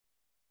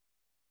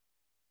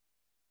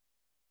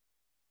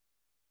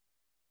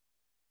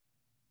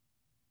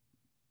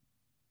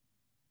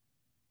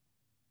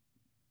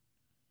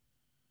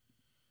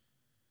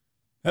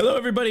Hello,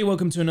 everybody.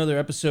 Welcome to another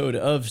episode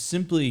of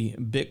Simply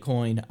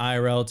Bitcoin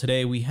IRL.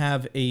 Today, we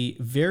have a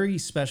very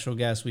special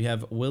guest. We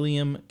have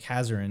William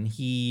Casarin.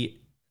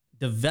 He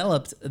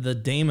developed the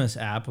Damus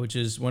app, which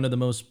is one of the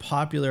most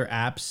popular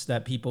apps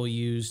that people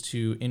use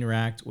to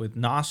interact with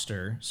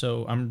Nostr.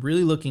 So I'm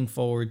really looking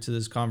forward to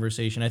this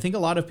conversation. I think a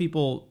lot of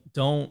people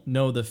don't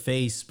know the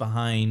face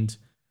behind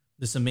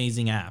this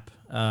amazing app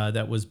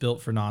that was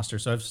built for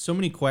Nostr. So I have so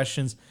many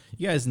questions.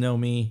 You guys know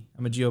me.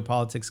 I'm a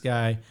geopolitics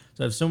guy.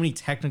 So I have so many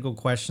technical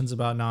questions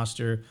about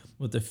Nostr,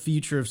 what the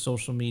future of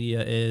social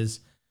media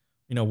is,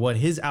 what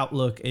his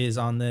outlook is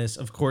on this.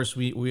 Of course,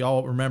 we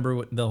all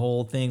remember the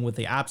whole thing with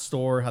the App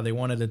Store, how they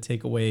wanted to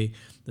take away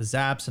the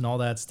zaps and all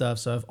that stuff.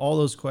 So I have all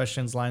those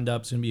questions lined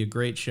up. It's going to be a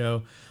great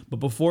show. But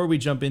before we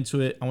jump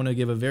into it, I want to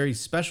give a very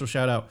special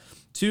shout out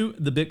to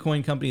the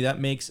Bitcoin company that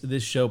makes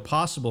this show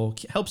possible,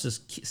 helps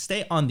us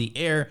stay on the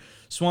air.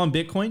 Swan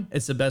Bitcoin,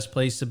 it's the best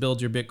place to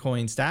build your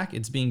Bitcoin stack.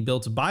 It's being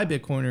built by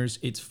Bitcoiners.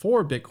 It's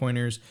for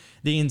Bitcoiners.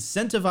 They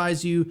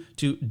incentivize you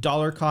to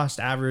dollar cost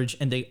average,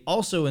 and they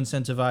also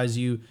incentivize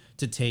you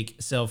to take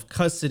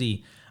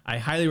self-custody. I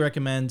highly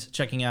recommend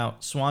checking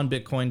out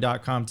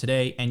swanbitcoin.com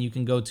today, and you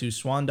can go to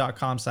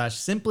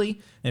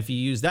swan.com/simply. If you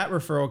use that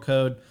referral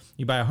code,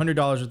 you buy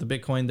 $100 worth of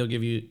Bitcoin, they'll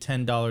give you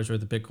 $10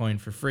 worth of Bitcoin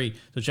for free.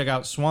 So check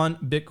out Swan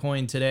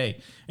Bitcoin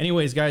today.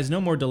 Anyways, guys, no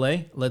more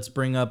delay. Let's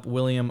bring up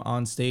William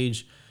on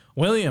stage.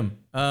 William,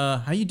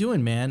 how you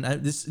doing, man?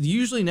 This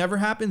usually never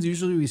happens.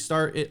 Usually we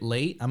start it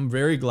late. I'm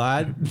very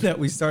glad that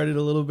we started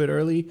a little bit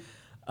early.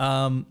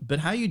 But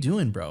how you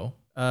doing, bro?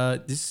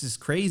 This is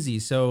crazy.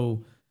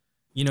 So,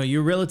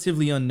 you're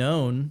relatively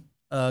unknown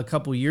a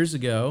couple years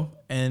ago,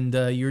 and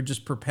you're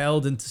just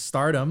propelled into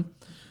stardom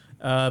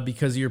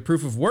because of your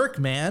proof of work,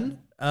 man,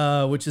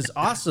 which is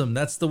awesome.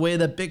 That's the way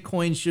that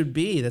Bitcoin should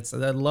be.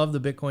 I love the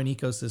Bitcoin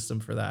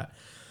ecosystem for that.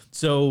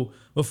 So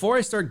before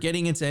I start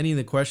getting into any of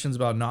the questions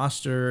about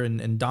Nostr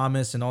and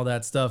Damus and all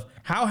that stuff,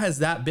 how has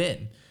that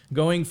been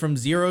going from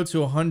 0 to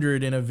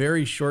 100 in a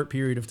very short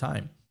period of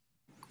time?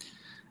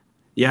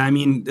 Yeah, I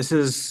mean, this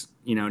is,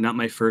 not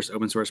my first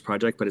open source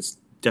project, but it's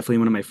definitely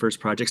one of my first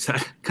projects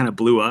that kind of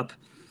blew up.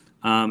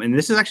 And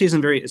this is actually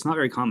it's not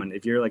very common.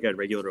 If you're like a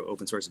regular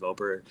open source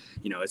developer,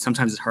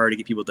 sometimes it's hard to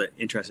get people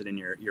interested in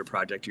your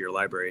project or your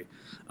library.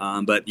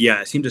 But yeah,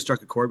 I seem to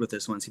struck a chord with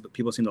this one.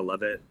 People seem to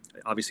love it.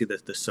 Obviously,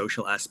 the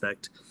social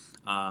aspect,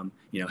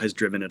 has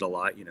driven it a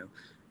lot.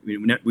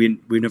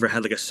 We've never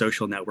had like a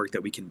social network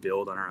that we can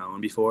build on our own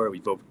before.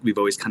 We've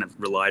always kind of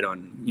relied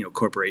on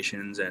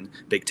corporations and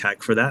big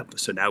tech for that.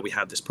 So now we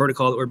have this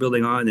protocol that we're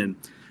building on, and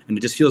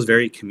it just feels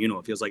very communal.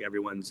 It feels like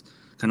everyone's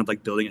kind of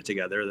like building it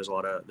together. There's a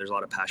lot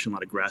of passion, a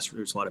lot of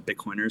grassroots, a lot of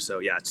Bitcoiners. So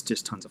yeah, it's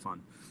just tons of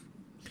fun.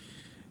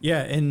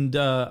 Yeah, and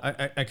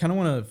I kind of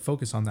want to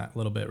focus on that a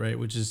little bit, right?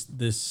 Which is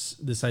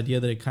this idea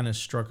that it kind of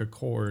struck a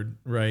chord,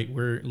 right?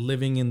 We're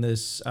living in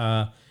this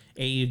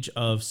age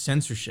of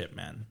censorship,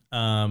 man.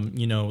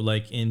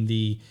 Like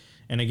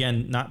and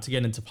again, not to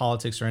get into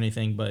politics or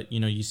anything, but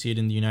you see it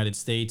in the United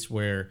States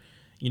where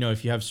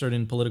if you have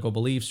certain political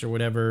beliefs or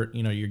whatever,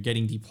 you're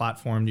getting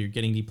deplatformed. You're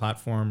getting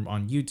deplatformed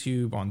on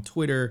YouTube, on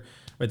Twitter.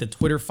 Right, the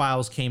Twitter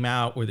files came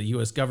out where the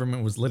U.S.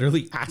 government was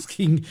literally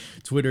asking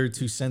Twitter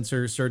to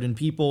censor certain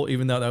people,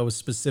 even though that was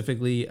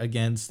specifically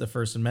against the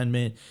First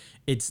Amendment.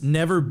 It's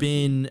never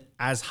been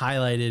as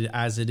highlighted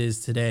as it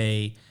is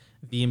today.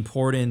 The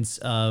importance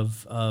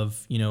of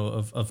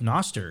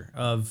Nostr,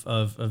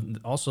 of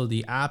also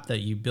the app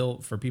that you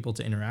built for people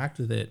to interact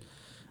with it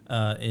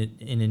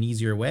in an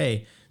easier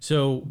way.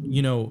 So,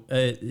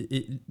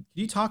 can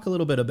you talk a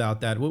little bit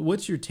about that?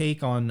 What's your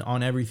take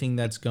on everything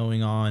that's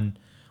going on,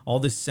 all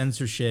this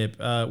censorship?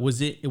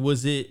 Was it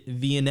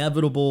the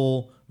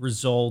inevitable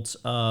result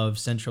of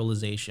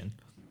centralization?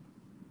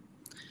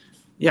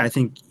 Yeah, I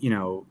think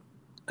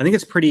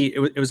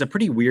it was a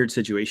pretty weird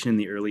situation in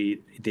the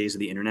early days of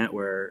the internet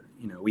where,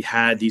 we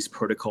had these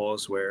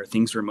protocols where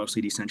things were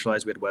mostly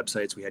decentralized. We had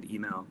websites, we had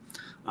email.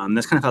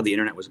 That's kind of how the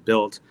internet was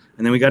built.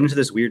 And then we got into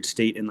this weird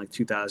state in like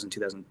 2000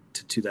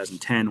 to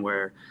 2010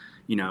 where,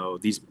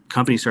 these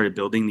companies started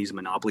building these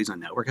monopolies on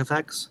network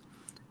effects.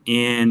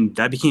 And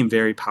that became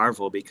very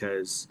powerful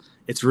because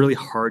it's really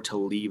hard to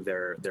leave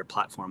their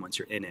platform once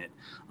you're in it.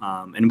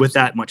 And with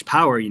that much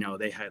power,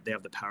 they have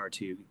the power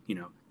to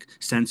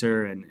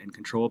censor and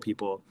control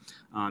people.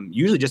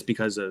 Usually just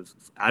because of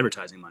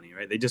advertising money,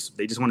 right? They just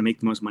want to make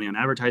the most money on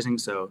advertising.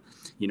 So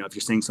if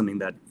you're saying something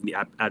that the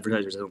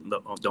advertisers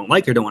don't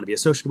like or don't want to be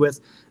associated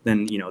with,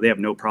 then they have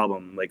no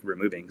problem like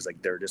removing, because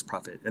like they're just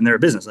profit and they're a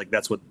business. Like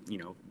that's what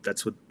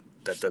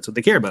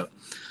they care about.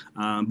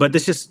 But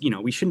this just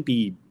we shouldn't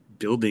be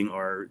building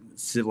our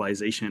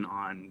civilization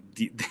on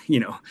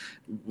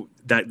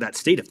that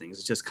state of things.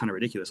 It's just kind of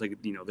ridiculous. Like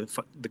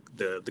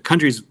the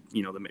countries,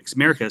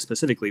 America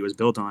specifically was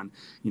built on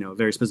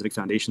very specific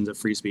foundations of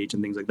free speech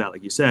and things like that,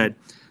 like you said.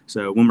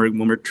 So when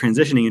we're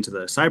transitioning into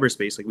the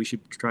cyberspace, like we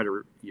should try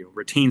to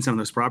retain some of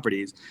those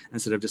properties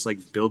instead of just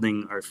like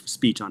building our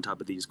speech on top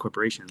of these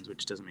corporations,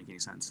 which doesn't make any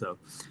sense. So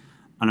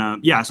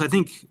so I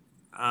think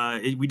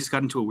we just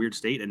got into a weird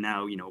state, and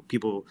now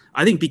people.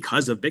 I think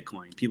because of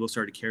Bitcoin, people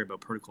started to care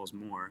about protocols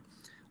more,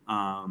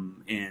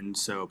 and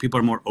so people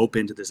are more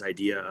open to this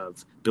idea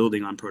of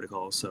building on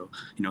protocols. So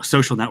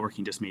social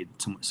networking just made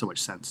so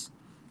much sense.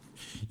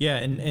 Yeah,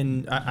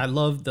 and I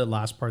love the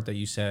last part that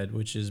you said,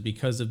 which is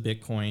because of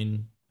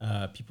Bitcoin,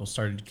 people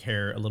started to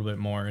care a little bit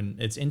more. And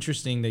it's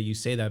interesting that you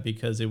say that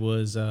because it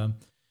was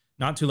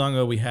not too long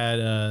ago we had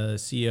a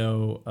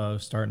CEO of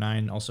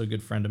Start9, also a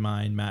good friend of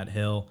mine, Matt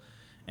Hill,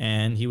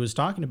 and he was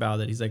talking about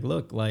that. He's like,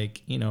 look,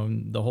 like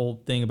the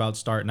whole thing about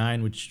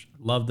Start9, which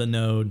love the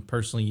node,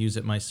 personally use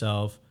it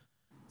myself.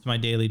 It's my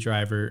daily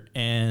driver,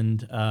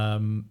 and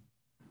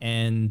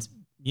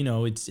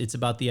it's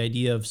about the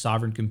idea of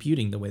sovereign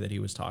computing, the way that he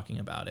was talking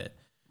about it.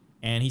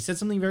 And he said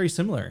something very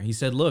similar. He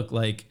said, look,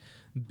 like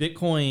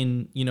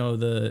Bitcoin,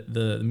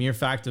 the mere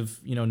fact of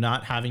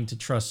not having to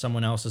trust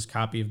someone else's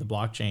copy of the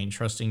blockchain,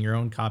 trusting your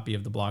own copy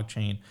of the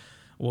blockchain,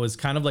 was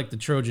kind of like the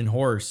Trojan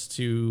horse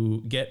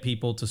to get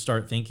people to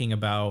start thinking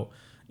about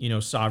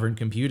sovereign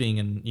computing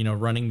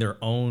and running their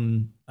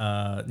own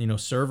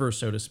server,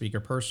 so to speak, or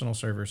personal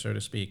server, so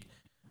to speak.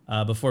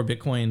 Before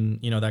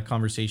Bitcoin, that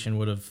conversation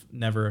would have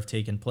never have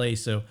taken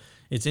place. So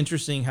it's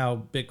interesting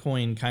how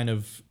Bitcoin kind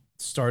of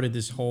started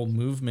this whole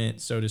movement,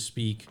 so to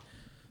speak,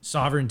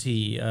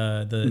 sovereignty,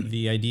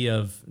 the idea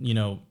of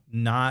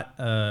not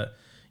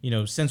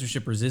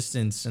censorship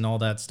resistance and all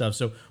that stuff.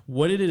 So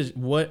what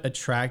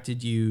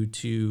attracted you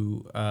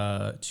to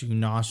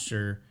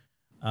Nostr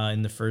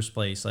in the first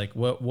place? Like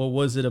what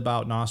was it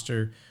about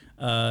Nostr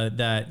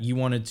that you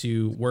wanted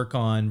to work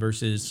on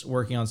versus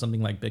working on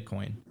something like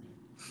Bitcoin?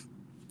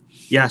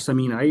 Yes, I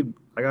mean, I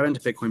got into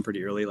Bitcoin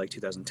pretty early, like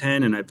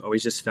 2010, and I've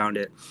always just found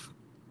it.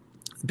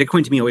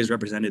 Bitcoin to me always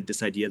represented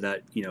this idea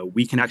that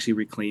we can actually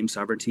reclaim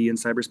sovereignty in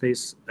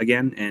cyberspace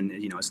again, and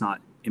it's not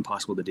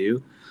impossible to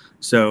do.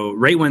 So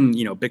right when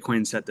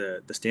Bitcoin set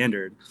the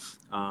standard,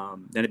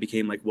 then it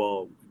became like,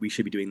 well, we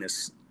should be doing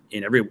this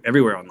in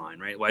everywhere online,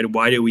 right?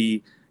 Why do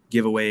we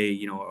give away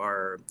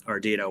our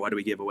data? Why do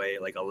we give away,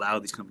 like, allow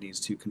these companies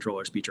to control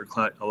our speech or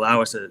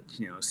allow us to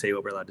say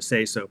what we're allowed to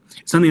say? So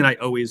it's something that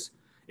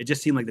it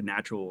just seemed like the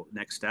natural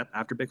next step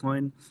after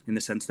Bitcoin, in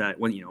the sense that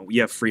when we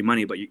have free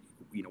money, but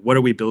what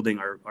are we building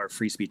our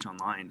free speech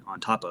online on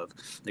top of?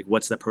 Like,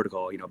 what's that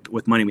protocol?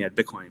 With money we had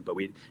Bitcoin, but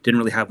we didn't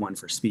really have one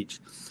for speech,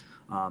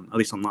 at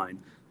least online.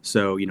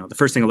 So the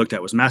first thing I looked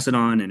at was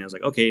Mastodon, and I was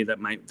like, okay, that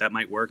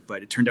might work.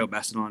 But it turned out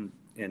Mastodon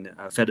and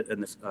Fed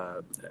and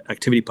the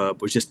Activity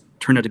Pub was just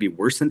turned out to be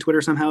worse than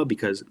Twitter somehow,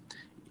 because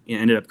it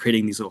ended up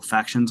creating these little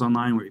factions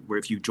online where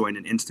if you join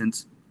an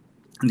instance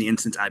and the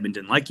instance admin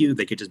didn't like you,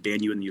 they could just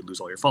ban you and you'd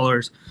lose all your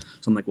followers.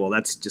 So I'm like, well,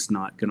 that's just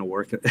not going to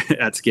work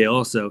at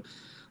scale. So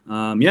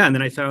and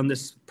then I found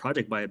this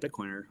project by a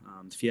Bitcoiner,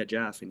 Fiat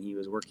Jaff, and he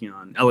was working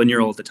on Ella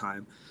Neural at the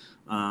time.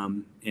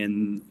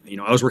 And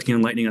I was working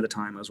on Lightning at the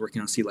time. I was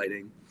working on C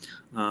Lightning.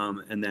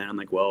 And then I'm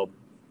like, well,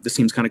 this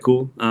seems kind of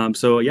cool.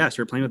 So I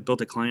started playing with,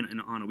 built a client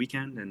on a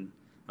weekend, and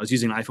I was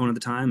using an iPhone at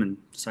the time and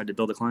decided to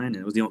build a client,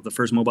 and it was the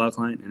first mobile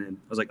client. And then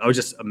I was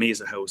just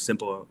amazed at how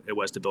simple it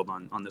was to build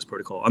on this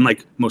protocol,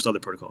 unlike most other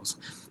protocols.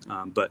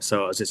 But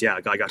so I was just,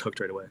 I got hooked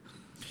right away.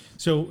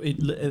 So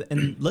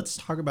and let's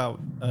talk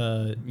about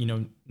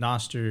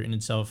Nostr in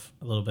itself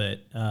a little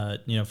bit.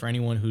 For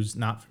anyone who's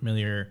not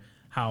familiar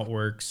how it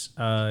works,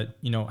 how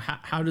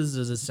does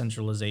the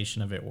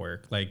centralization of it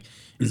work? Like,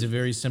 is it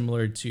very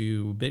similar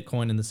to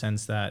Bitcoin in the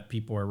sense that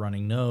people are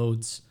running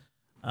nodes?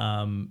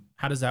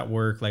 How does that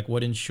work? Like,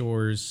 what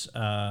ensures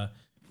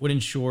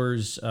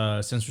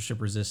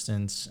censorship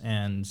resistance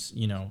and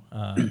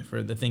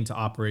for the thing to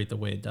operate the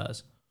way it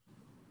does?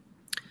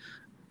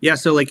 Yeah,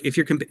 so like if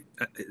you're this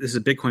is a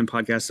Bitcoin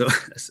podcast, so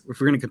if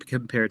we're going to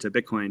compare it to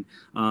Bitcoin,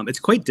 it's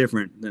quite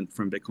different than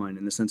from Bitcoin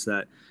in the sense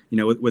that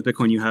with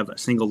Bitcoin you have a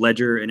single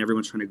ledger and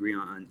everyone's trying to agree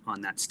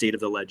on that state of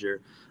the ledger,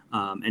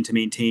 and to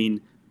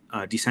maintain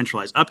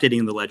decentralized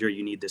updating of the ledger,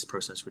 you need this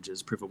process, which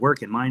is proof of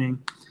work and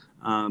mining.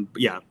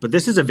 But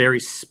this is a very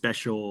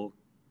special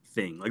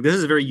thing. Like, this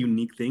is a very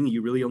unique thing.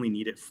 You really only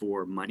need it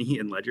for money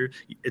and ledger.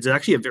 It's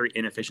actually a very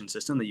inefficient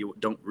system that you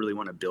don't really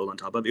want to build on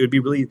top of. It would be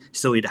really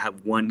silly to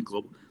have one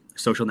global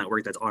social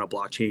network that's on a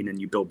blockchain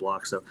and you build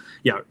blocks. So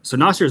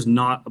Nostr is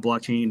not a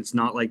blockchain. It's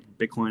not like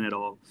Bitcoin at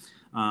all.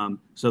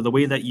 So the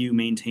way that you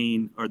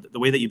maintain, or the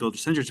way that you build your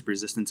censorship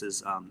resistance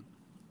is,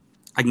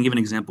 I can give an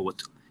example with,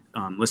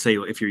 let's say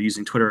if you're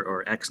using Twitter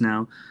or X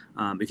now,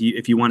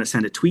 if you want to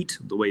send a tweet,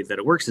 the way that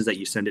it works is that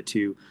you send it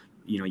to,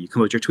 you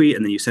come up with your tweet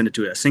and then you send it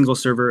to a single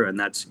server, and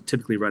that's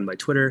typically run by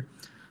Twitter.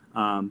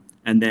 And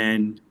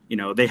then,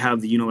 they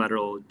have the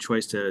unilateral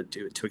choice to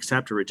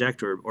accept or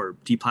reject or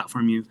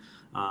deplatform you.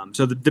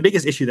 So the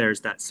biggest issue there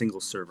is that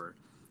single server.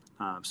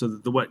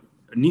 What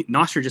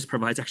Nostr just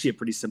provides actually a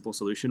pretty simple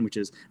solution, which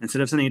is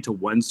instead of sending it to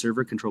one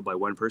server controlled by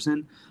one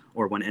person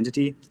or one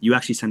entity, you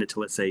actually send it to,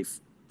 let's say,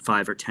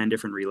 5 or 10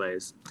 different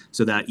relays,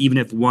 so that even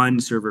if one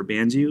server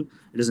bans you,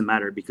 it doesn't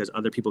matter because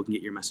other people can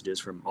get your messages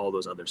from all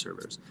those other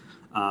servers.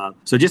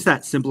 So just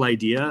that simple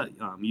idea,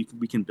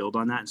 we can build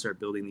on that and start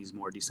building these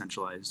more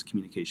decentralized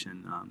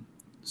communication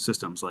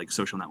systems like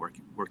social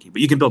networking,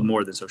 but you can build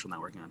more than social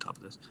networking on top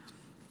of this.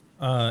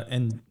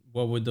 And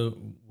what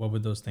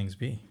would those things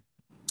be?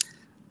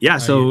 Yeah,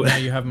 so now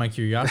you have my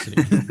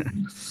curiosity.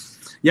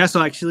 yeah,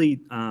 so actually,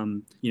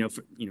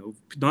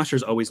 Nostr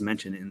is always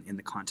mentioned in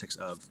the context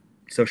of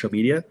social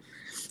media,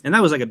 and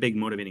that was like a big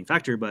motivating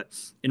factor. But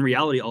in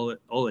reality,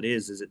 all it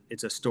is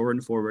it's a store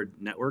and forward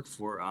network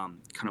for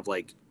kind of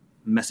like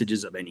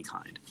messages of any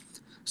kind.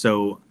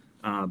 So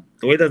the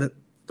way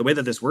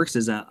that this works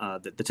is that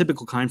the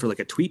typical kind for like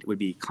a tweet would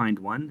be kind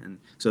one, and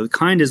so the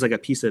kind is like a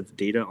piece of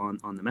data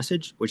on the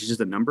message, which is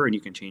just a number, and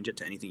you can change it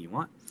to anything you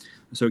want.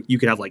 So you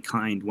could have like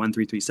kind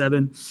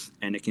 1337,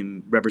 and it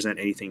can represent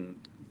anything.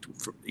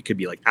 It could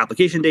be like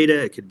application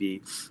data. It could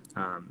be,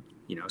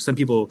 some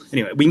people.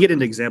 Anyway, we can get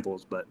into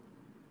examples, but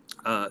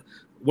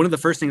one of the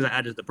first things I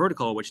added to the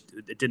protocol, which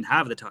it didn't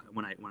have at the time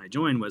when I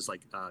joined, was like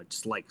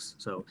just likes.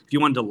 So if you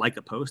wanted to like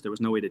a post, there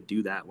was no way to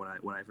do that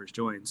when I first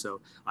joined. So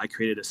I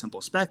created a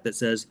simple spec that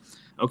says,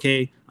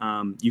 okay,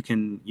 you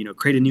can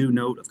create a new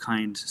note of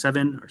kind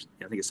 7, or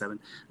I think it's 7,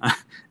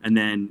 and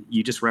then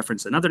you just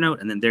reference another note,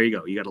 and then there you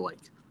go, you got a like.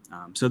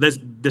 So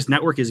this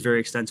network is very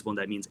extensible, and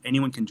that means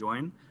anyone can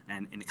join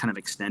and kind of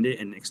extend it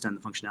and extend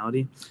the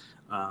functionality.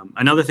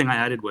 Another thing I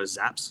added was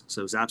Zaps.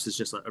 So Zaps is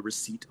just a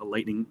receipt, a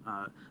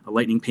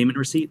lightning payment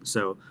receipt.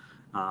 So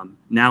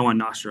now on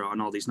Nostr,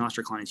 on all these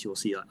Nostr clients, you will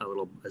see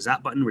a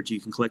Zap button which you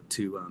can click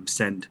to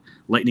send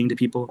lightning to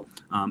people,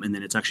 and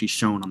then it's actually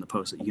shown on the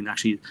post that you can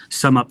actually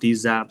sum up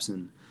these Zaps.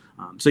 And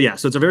so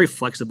it's a very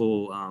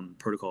flexible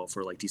protocol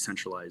for like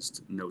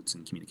decentralized notes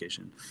and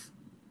communication.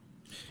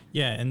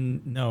 Yeah,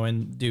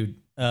 and dude,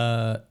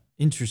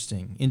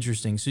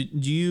 interesting. So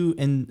do you?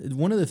 And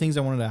one of the things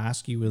I wanted to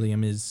ask you,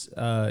 William, is,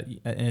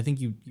 and I think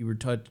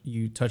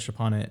you touched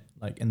upon it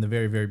like in the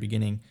very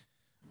beginning,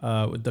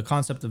 with the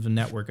concept of a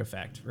network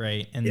effect,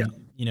 right? And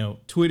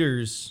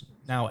Twitter's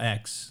now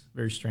X,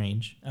 very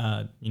strange,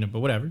 but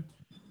whatever.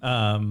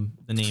 The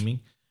naming,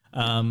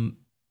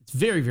 it's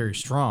very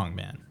strong,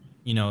 man.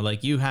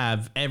 Like you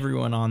have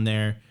everyone on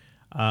there.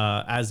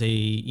 As a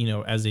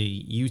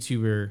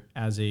YouTuber,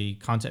 as a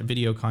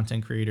video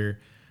content creator,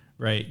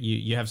 right?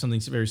 You have something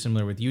very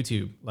similar with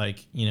YouTube.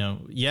 Like,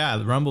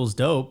 the Rumble's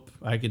dope.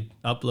 I could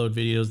upload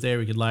videos there.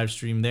 We could live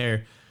stream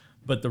there,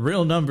 but the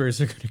real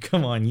numbers are going to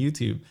come on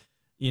YouTube,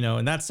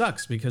 and that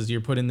sucks because you're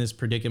put in this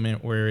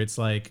predicament where it's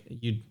like,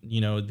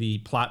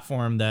 the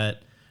platform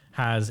that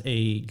has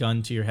a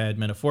gun to your head,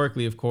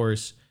 metaphorically, of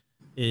course,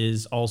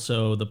 is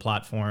also the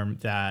platform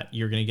that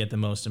you're going to get the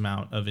most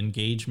amount of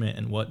engagement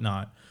and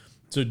whatnot.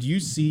 So do you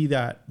see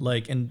that,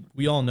 like, and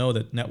we all know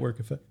that network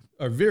effects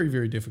are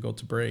very difficult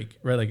to break,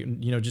 right? Like,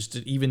 just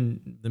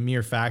even the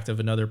mere fact of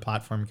another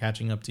platform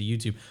catching up to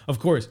YouTube. Of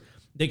course,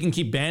 they can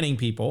keep banning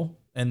people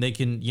and they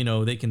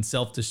can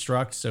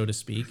self-destruct, so to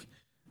speak.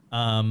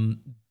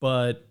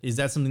 But is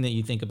that something that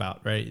you think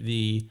about, right?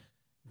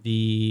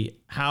 The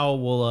how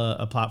will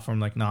a platform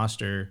like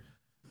Nostr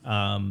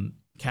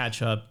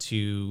catch up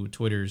to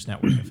Twitter's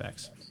network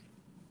effects?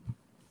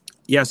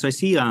 Yeah, so I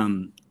see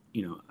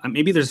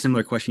maybe there's a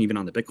similar question even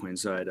on the Bitcoin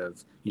side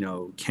of,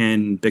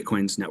 can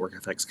Bitcoin's network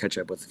effects catch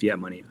up with fiat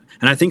money?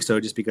 And I think so,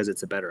 just because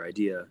it's a better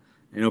idea.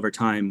 And over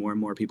time, more and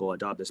more people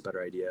adopt this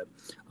better idea.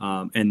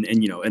 And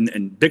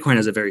Bitcoin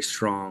has a very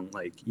strong,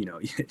 like,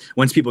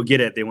 once people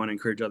get it, they want to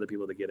encourage other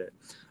people to get it.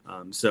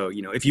 So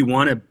if you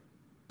want to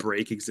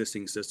break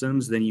existing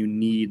systems, then you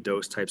need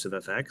those types of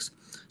effects.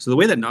 So the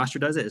way that Nostr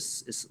does it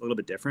is a little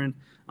bit different.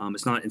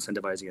 It's not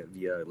incentivizing it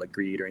via like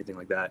greed or anything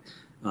like that.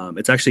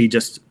 It's actually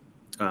just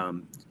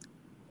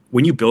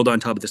when you build on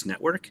top of this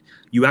network,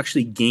 you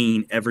actually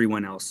gain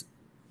everyone else's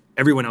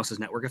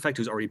network effect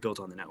who's already built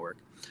on the network.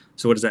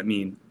 So what does that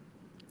mean?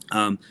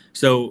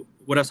 So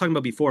what I was talking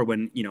about before,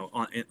 when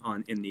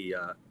in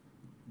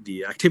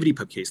the activity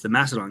pub case, the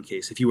Mastodon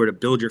case, if you were to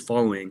build your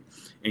following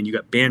and you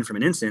got banned from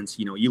an instance,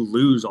 you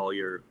lose all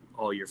your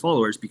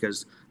followers,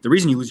 because the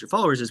reason you lose your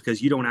followers is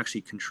because you don't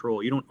actually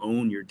control, you don't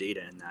own your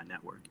data in that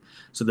network.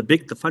 So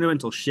the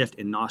fundamental shift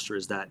in Nostr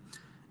is that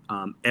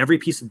every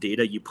piece of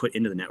data you put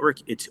into the network,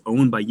 it's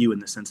owned by you in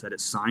the sense that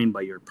it's signed by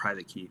your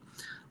private key.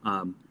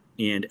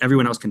 And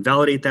everyone else can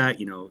validate that.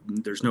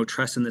 There's no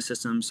trust in the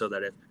system, so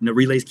that if no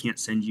relays can't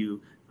send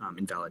you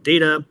invalid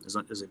data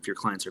as if your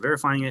clients are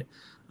verifying it.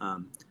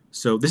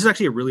 So this is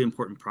actually a really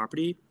important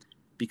property,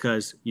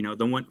 because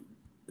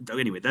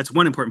that's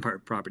one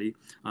important property.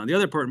 The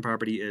other important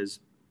property is,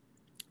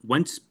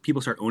 once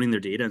people start owning their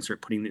data and start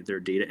putting their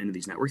data into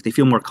these networks, they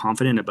feel more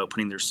confident about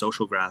putting their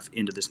social graph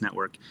into this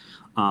network.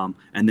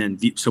 And then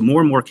so more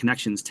and more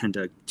connections tend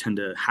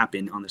to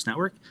happen on this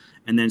network.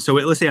 And then, so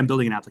let's say I'm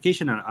building an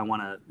application and I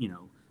want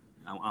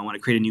to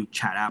create a new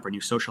chat app or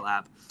new social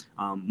app.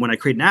 When I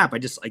create an app, I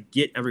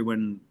get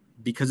everyone,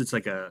 because it's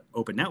like a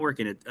open network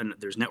and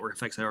there's network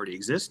effects that already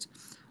exist.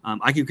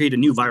 I can create a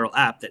new viral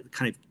app that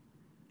kind of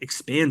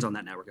expands on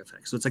that network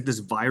effect. So it's like this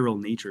viral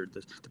nature.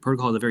 The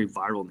protocol has a very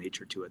viral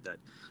nature to it that,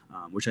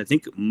 which I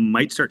think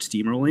might start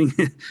steamrolling,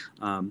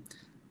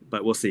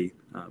 but we'll see.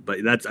 But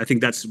I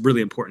think that's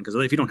really important,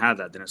 because if you don't have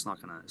that, then it's not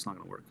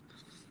gonna work.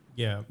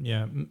 Yeah,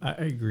 yeah, I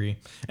agree.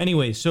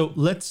 Anyway, so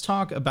let's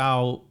talk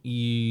about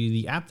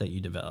the app that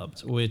you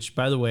developed, which,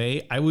 by the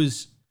way, I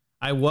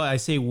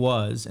say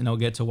was, and I'll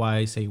get to why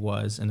I say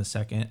was in a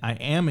second. I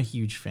am a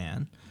huge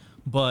fan,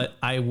 but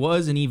I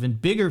was an even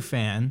bigger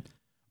fan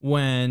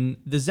when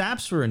the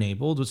Zaps were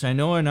enabled, which I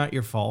know are not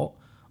your fault,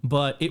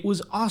 but it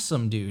was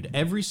awesome, dude.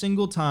 Every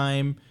single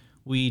time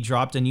we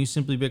dropped a new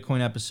Simply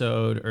Bitcoin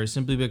episode or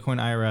Simply Bitcoin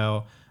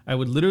IRL, I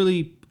would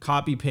literally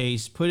copy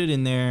paste, put it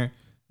in there.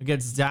 It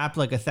gets zapped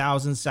like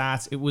 1,000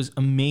 sats. It was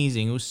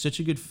amazing. It was such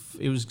a good.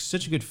 It was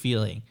such a good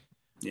feeling.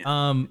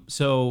 Yeah.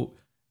 So,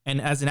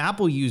 and as an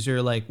Apple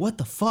user, like, what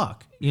the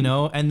fuck, you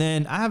know? And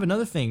then I have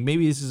another thing.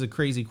 Maybe this is a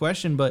crazy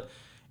question, but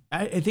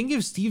I think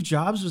if Steve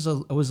Jobs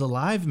was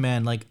alive,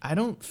 man, like, I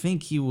don't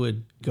think he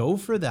would go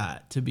for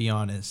that, to be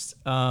honest.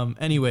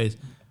 Anyways,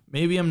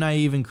 maybe I'm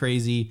naive and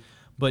crazy,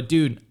 but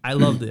dude, I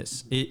love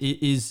this.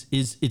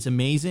 It's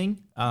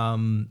amazing.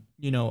 I'm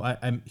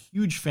a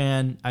huge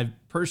fan. I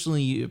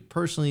personally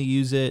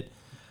use it.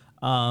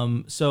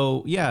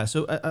 So yeah,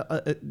 so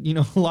a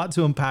lot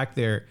to unpack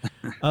there.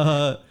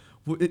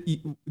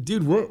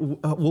 Dude,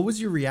 what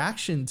was your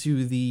reaction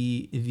to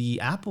the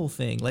Apple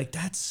thing? Like,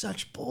 that's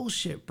such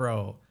bullshit,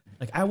 bro.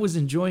 Like, I was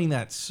enjoying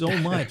that so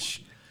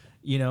much.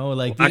 Like, Well,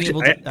 being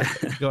able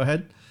actually, to go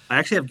ahead. I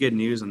actually have good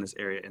news on this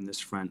area in this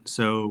front.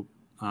 So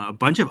a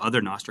bunch of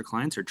other Nostr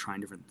clients are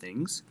trying different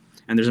things,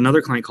 and there's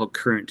another client called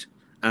Current.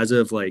 As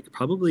of like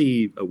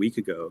probably a week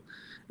ago,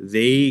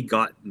 they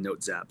got note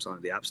zaps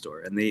on the App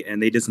Store, and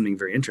they did something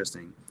very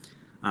interesting.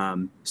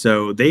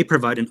 So they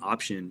provide an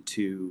option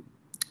to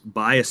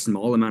buy a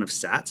small amount of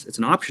sats. It's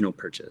an optional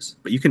purchase,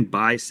 but you can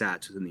buy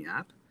sats within the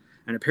app.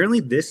 And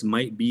apparently, this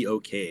might be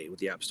okay with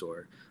the App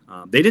Store.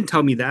 They didn't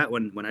tell me that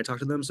when I talked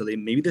to them, so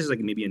maybe this is like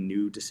maybe a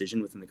new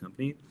decision within the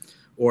company,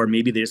 or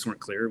maybe they just weren't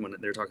clear when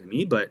they were talking to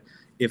me. But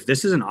if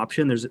this is an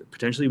option, there's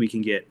potentially we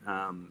can get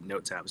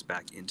note tabs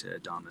back into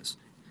Damus,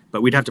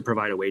 but we'd have to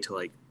provide a way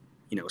to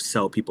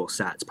sell people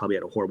sats probably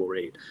at a horrible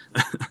rate.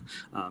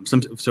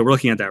 So we're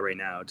looking at that right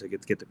now to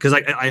get because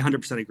I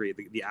 100% agree.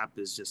 The app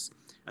is just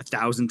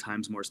 1,000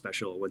 times more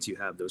special once you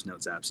have those note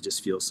zaps. It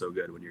just feels so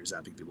good when you're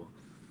zapping people.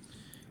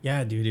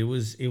 Yeah, dude, it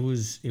was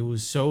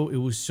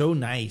so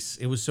nice.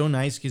 It was so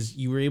nice because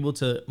you were able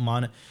to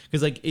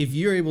because like if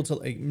you're able to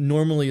like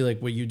normally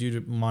like what you do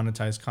to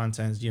monetize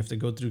content is you have to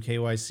go through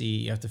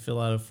KYC, you have to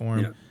fill out a form,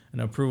 Yeah. an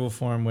approval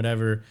form,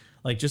 whatever.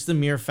 Like just the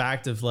mere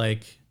fact of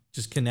like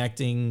just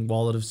connecting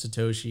wallet of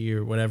Satoshi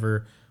or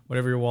whatever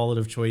your wallet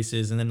of choice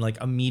is, and then like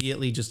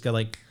immediately just got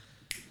like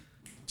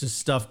just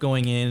stuff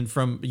going in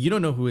from you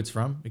don't know who it's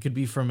from. It could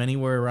be from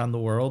anywhere around the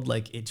world.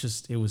 Like it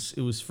was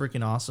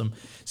freaking awesome.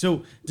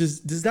 So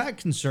does that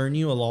concern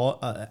you a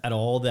lot at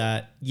all?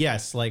 That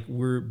yes, like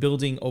we're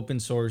building open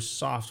source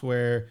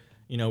software.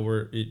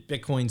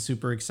 Bitcoin's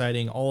super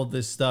exciting, all of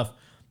this stuff,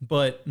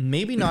 but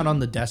maybe not on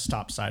the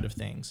desktop side of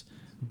things,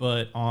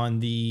 but on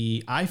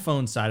the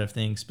iPhone side of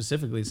things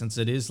specifically, since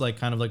it is like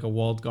kind of like a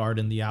walled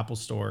garden, the Apple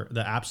Store,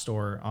 the App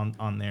Store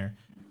on there.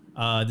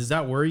 Does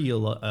that worry you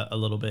a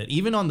little bit?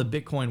 Even on the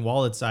Bitcoin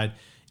wallet side,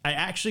 I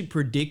actually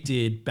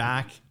predicted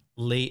back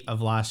late of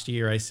last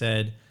year. I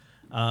said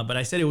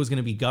it was going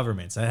to be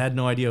governments. I had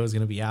no idea it was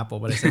going to be Apple.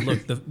 But I said,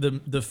 look,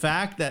 the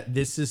fact that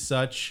this is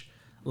such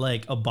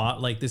like a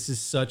bot, like this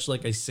is such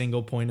like a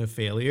single point of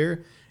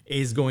failure,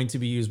 is going to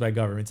be used by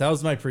governments. That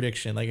was my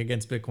prediction, like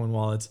against Bitcoin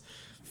wallets.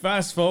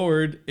 Fast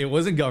forward, it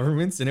wasn't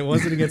governments and it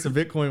wasn't against a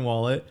Bitcoin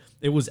wallet.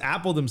 It was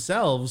Apple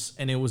themselves,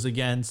 and it was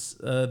against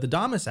the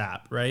Damus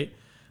app, right?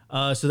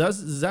 So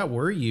does that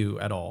worry you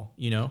at all?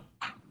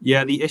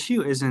 Yeah, the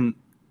issue isn't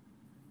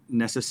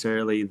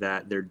necessarily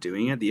that they're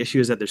doing it. The issue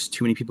is that there's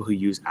too many people who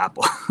use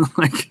Apple.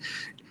 Like,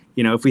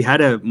 if we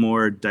had a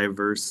more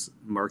diverse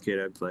market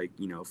of like,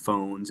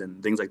 phones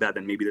and things like that,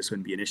 then maybe this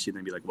wouldn't be an issue.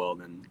 Then be like, well,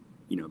 then,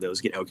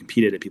 those get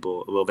outcompeted and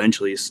people will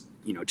eventually,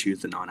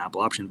 choose the non-Apple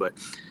option. But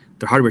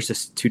their hardware's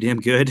just too damn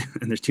good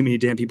and there's too many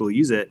damn people who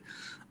use it.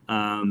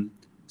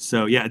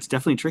 So yeah, it's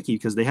definitely tricky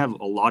because they have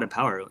a lot of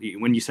power.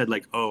 When you said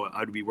like, oh,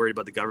 I'd be worried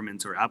about the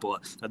government or Apple,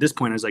 at this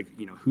point I was like,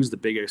 who's the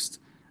biggest,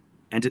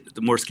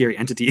 the more scary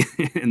entity,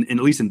 and at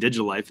least in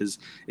digital life is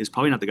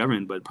probably not the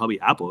government, but probably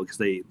Apple, because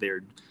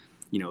they're,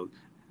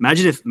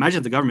 imagine if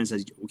the government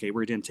says, okay,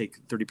 we're going to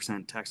take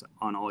 30% tax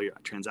on all your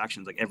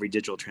transactions, like every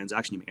digital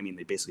transaction you make. I mean,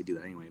 they basically do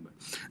that anyway,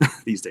 but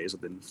these days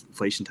with the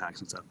inflation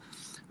tax and stuff.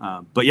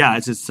 But yeah,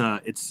 it's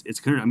I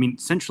mean,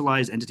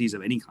 centralized entities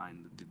of any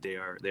kind, they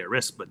are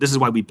risk. But this is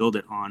why we build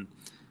it on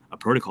a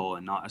protocol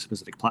and not a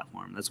specific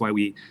platform. That's why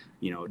we,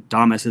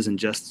 Damus isn't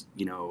just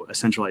a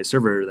centralized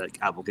server that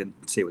Apple can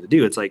say what to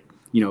do. It's like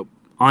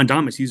on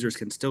Damus, users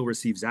can still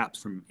receive zaps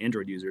from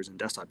Android users and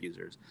desktop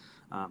users.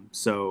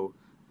 So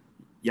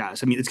yeah,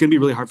 so I mean, it's going to be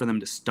really hard for them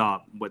to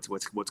stop what's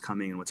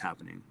coming and what's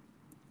happening.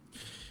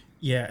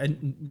 Yeah,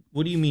 and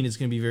what do you mean it's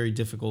going to be very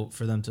difficult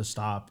for them to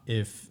stop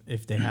if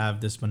they have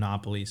this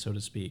monopoly, so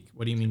to speak?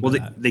 What do you mean by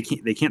that?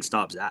 They can't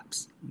stop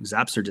zaps.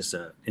 Zaps are just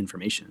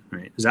information,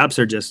 right? Zaps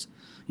are just,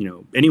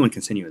 anyone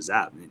can send you a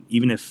zap.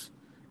 Even if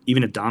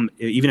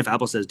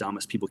Apple says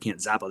Damus people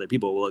can't zap other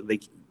people, well,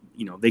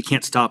 they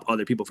can't stop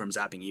other people from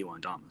zapping you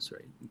on Damus,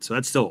 right? So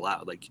that's still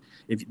allowed. Like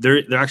if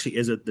there actually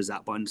is the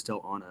zap button still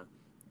on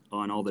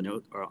all the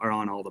note or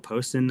on all the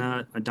posts in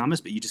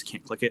Damus, but you just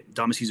can't click it.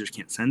 Damus users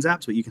can't send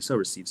zaps, but you can still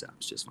receive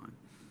zaps just fine.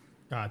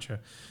 Gotcha.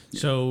 Yeah.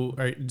 So,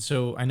 all right,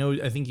 so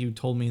I think you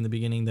told me in the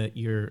beginning that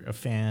you're a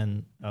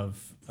fan of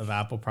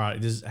Apple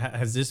products.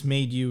 Has this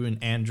made you an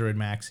Android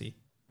maxi?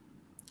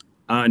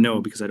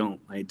 No, because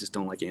I just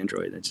don't like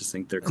Android. I just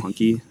think they're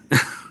clunky.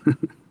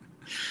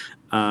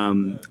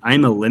 I'm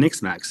a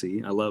Linux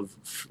maxi. I love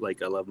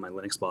my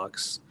Linux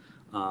box.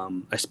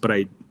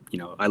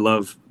 I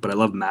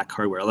love Mac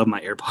hardware. I love my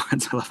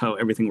AirPods. I love how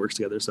everything works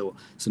together so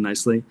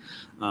nicely.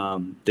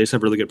 They just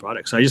have really good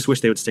products. So I just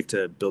wish they would stick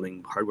to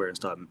building hardware and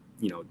stop,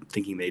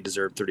 thinking they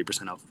deserve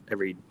 30% off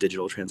every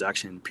digital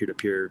transaction peer to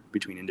peer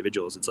between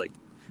individuals. It's like,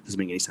 it doesn't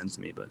make any sense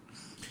to me, but.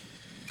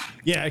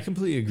 Yeah, I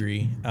completely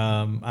agree.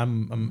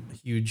 I'm a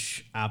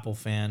huge Apple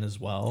fan as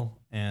well,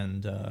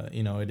 and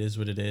it is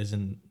what it is,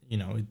 and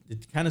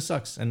it kind of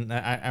sucks. And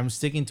I'm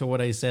sticking to what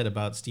I said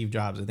about Steve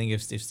Jobs. I think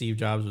if Steve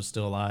Jobs was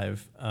still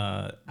alive,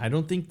 I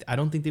don't think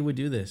they would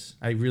do this.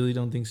 I really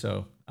don't think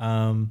so.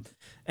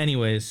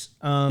 Anyways,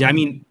 Yeah, I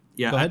mean,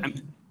 yeah. Go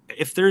ahead.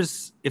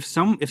 If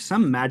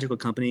some magical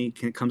company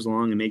comes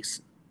along and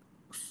makes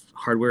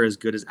hardware as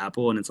good as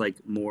Apple, and it's like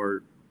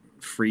more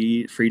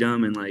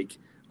freedom and like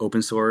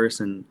open source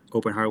and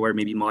open hardware,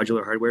 maybe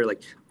modular hardware,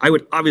 like I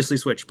would obviously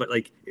switch, but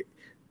like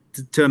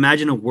to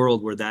imagine a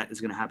world where that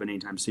is going to happen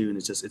anytime soon,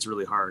 it's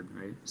really hard,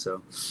 right?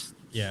 So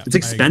yeah, it's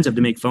expensive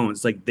to make phones.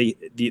 It's like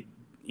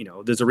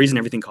there's a reason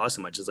everything costs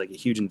so much. It's like a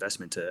huge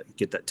investment to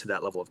get that to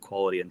that level of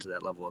quality and to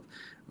that level of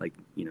like,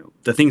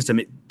 the things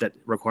that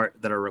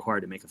are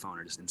required to make a phone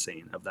are just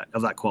insane of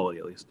that quality,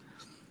 at least.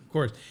 Of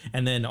course.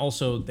 And then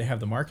also they have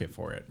the market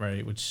for it,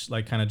 right? Which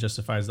like kind of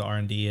justifies the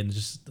R&D and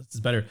just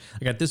it's better.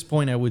 Like at this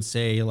point, I would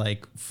say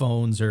like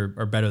phones are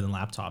better than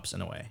laptops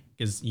in a way,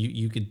 because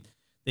you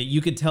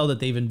could tell that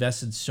they've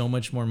invested so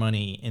much more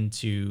money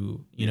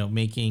into,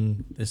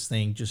 making this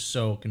thing just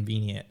so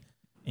convenient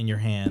in your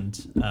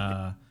hand.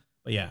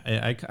 But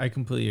yeah, I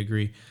completely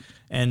agree.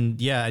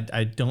 And yeah,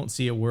 I don't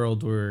see a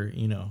world where,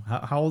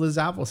 how old is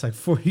Apple? It's like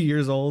 40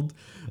 years old.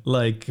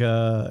 Like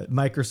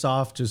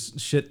Microsoft just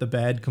shit the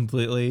bed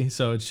completely.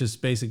 So it's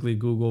just basically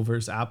Google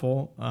versus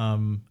Apple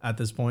at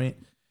this point.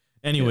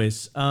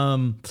 Anyways,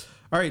 all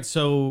right.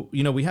 So,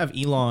 we have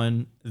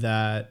Elon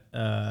that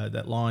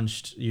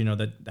launched,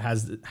 that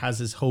has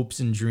his hopes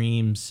and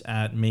dreams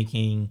at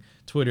making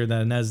Twitter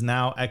that has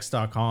now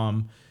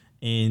X.com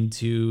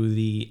into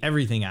the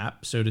everything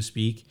app, so to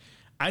speak.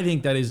 I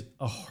think that is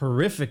a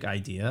horrific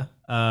idea,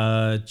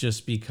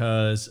 just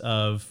because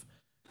of,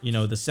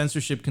 the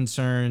censorship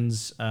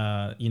concerns.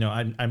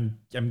 I'm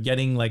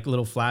getting like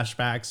little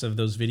flashbacks of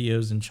those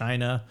videos in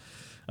China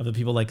of the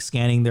people like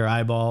scanning their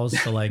eyeballs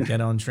to like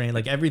get on train.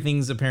 Like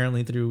everything's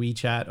apparently through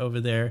WeChat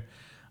over there.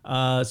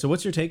 So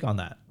what's your take on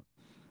that?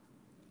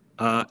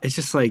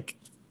 It's like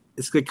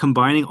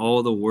combining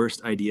all the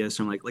worst ideas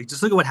from like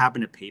just look at what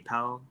happened to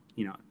PayPal.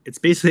 It's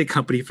basically a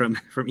company from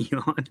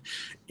Elon,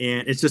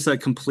 and it's just a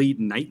complete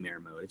nightmare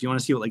mode. If you want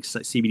to see what like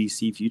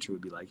CBDC future would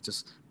be like,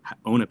 just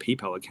own a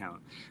PayPal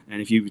account, and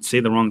if you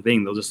say the wrong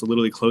thing, they'll just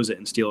literally close it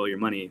and steal all your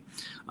money.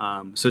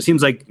 So it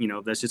seems like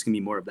that's just gonna be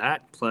more of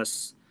that,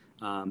 plus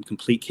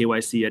complete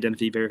KYC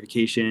identity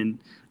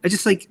verification. I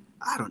just like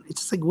I don't.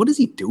 It's just like, what is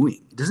he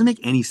doing? It doesn't make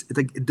any. It's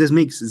like this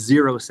makes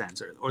zero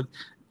sense. Or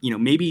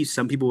maybe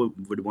some people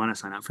would want to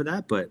sign up for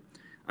that, but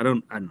I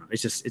don't know. It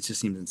just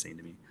seems insane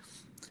to me.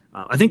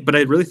 But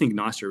I really think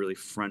Nostr really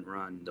front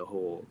run the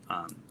whole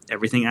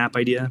everything app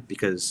idea,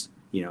 because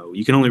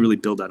you can only really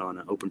build that on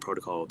an open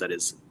protocol that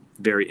is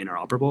very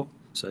interoperable.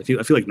 So I feel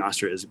like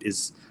Nostr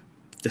is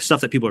the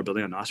stuff that people are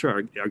building on Nostr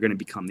are going to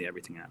become the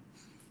everything app.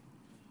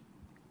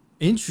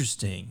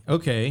 Interesting.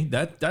 Okay,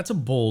 that's a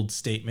bold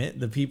statement.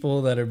 The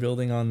people that are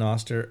building on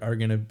Nostr are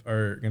gonna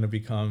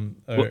become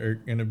are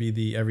gonna be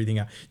the everything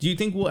app. Do you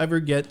think we'll ever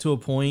get to a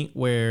point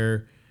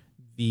where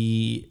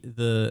the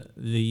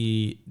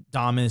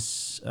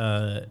Damus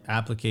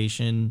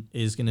application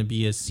is going to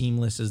be as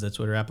seamless as the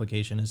Twitter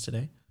application is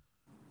today?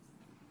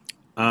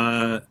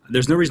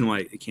 There's no reason why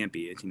it can't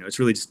be. It's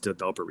really just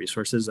developer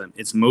resources.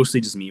 It's mostly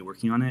just me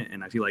working on it,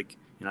 and I feel like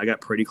I got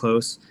pretty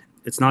close.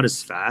 It's not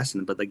as fast,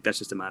 but like that's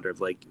just a matter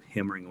of like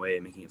hammering away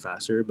and making it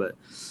faster. But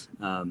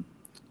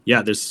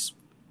yeah,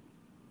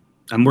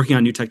 I'm working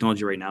on new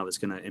technology right now that's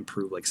going to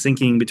improve like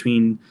syncing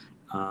between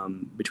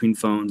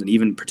phones, and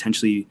even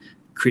potentially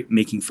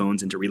making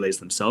phones into relays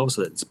themselves,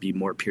 so that it's be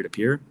more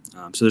peer-to-peer.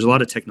 So there's a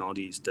lot of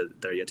technologies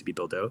that are yet to be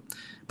built out.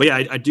 But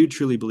yeah, I do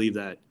truly believe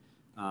that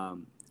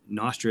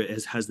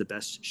Nostr has the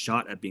best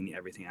shot at being the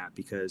everything app,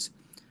 because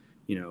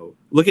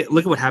look at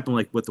what happened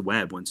like with the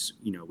web once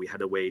we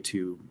had a way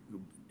to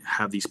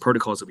have these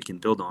protocols that we can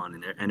build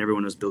on, and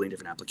everyone was building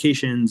different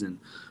applications, and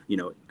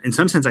in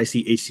some sense I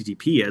see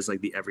HTTP as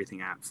like the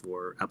everything app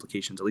for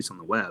applications, at least on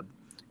the web.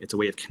 It's a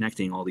way of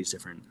connecting all these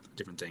different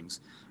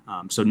things.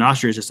 So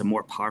Nostr is just a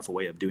more powerful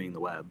way of doing the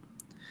web.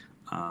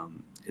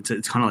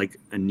 It's kind of like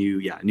a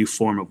new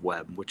form of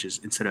web, which is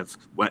instead of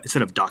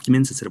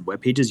documents, instead of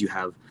web pages, you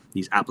have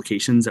these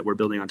applications that we're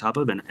building on top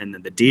of, and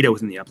then the data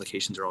within the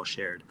applications are all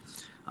shared.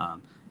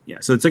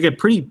 So it's like a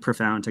pretty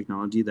profound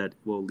technology that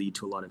will lead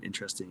to a lot of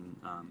interesting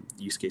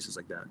use cases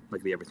like that,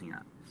 like the Everything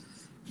app.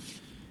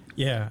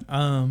 Yeah.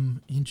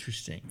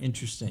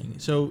 Interesting.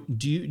 So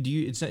do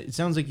you, it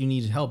sounds like you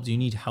need help. Do you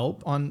need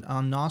help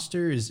on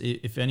Noster?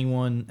 If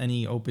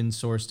any open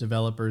source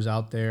developers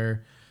out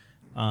there,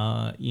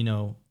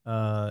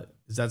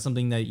 is that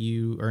something that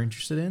you are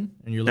interested in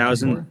and you're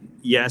looking for?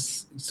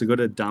 Yes. So go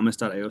to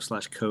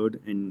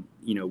damus.io/code, and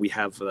we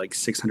have like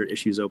 600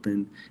 issues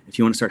open. If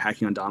you want to start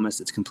hacking on Damus,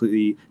 it's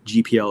completely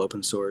GPL,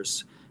 open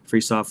source,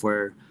 free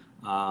software.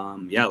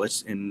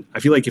 And I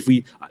feel like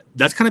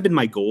that's kind of been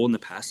my goal in the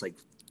past like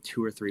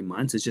 2 or 3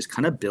 months, is just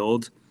kind of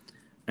build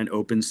an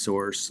open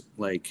source,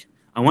 like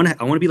I want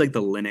to be like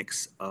the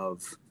Linux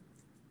of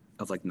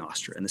like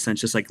Nostr, in the sense,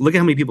 just like look at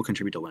how many people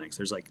contribute to Linux.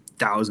 There's like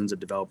thousands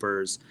of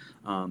developers.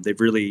 They've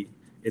really,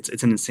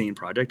 it's an insane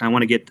project. We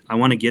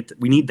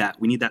need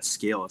that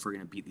scale if we're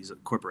going to beat these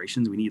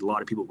corporations. We need a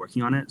lot of people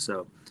working on it.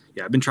 So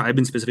yeah, I've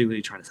been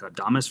specifically trying to set up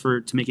Damus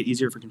to make it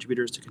easier for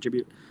contributors to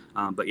contribute.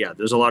 But yeah,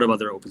 there's a lot of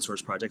other open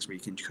source projects where you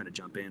can kind of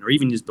jump in, or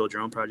even just build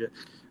your own project.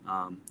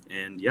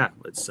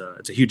 It's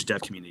a huge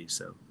dev community.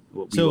 So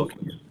we welcome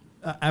you.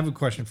 I have a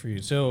question for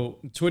you. So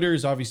Twitter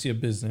is obviously a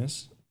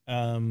business.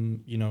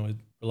 It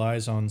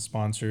relies on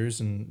sponsors,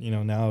 and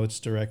now it's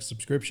direct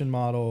subscription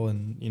model,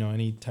 and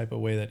any type of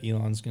way that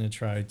Elon's going to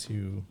try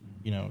to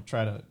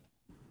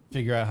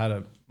figure out how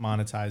to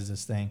monetize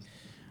this thing.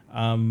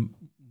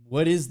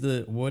 What is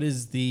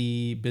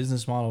the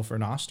business model for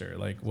Nostr?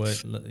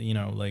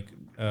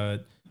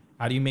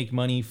 How do you make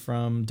money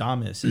from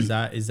Damus? Is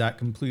that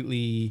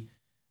completely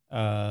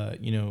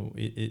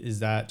is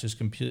that just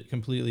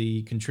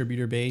completely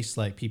contributor based,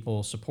 like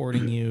people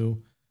supporting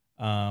you?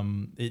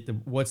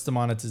 What's the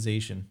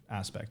monetization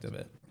aspect of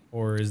it,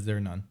 or is there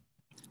none?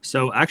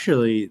 So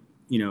actually,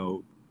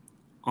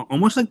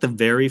 almost like the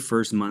very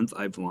first month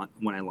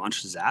when I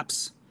launched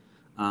Zaps,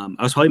 I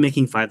was probably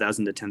making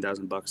 $5,000 to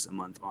 $10,000 a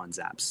month on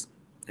Zaps,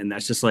 and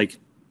that's just like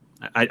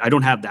I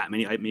don't have that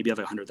many. I maybe have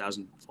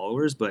 100,000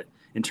 followers, but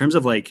in terms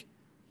of like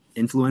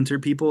influencer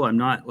people, I'm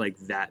not like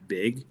that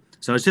big.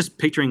 So I was just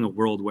picturing a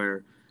world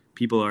where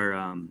people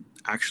are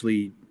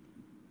actually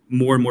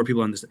more and more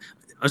people on this.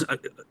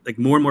 Like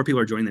more and more people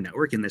are joining the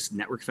network, and this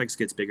network effects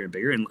gets bigger and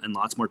bigger, and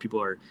lots more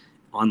people are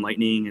on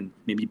Lightning and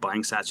maybe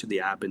buying sats through the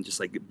app and just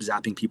like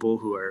zapping people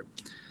who are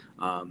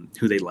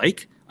who they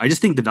like. I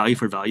just think the value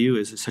for value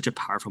is such a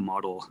powerful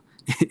model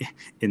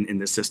in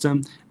this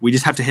system. We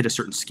just have to hit a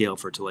certain scale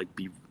for it to like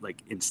be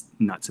like in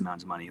nuts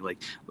amounts of money.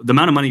 Like the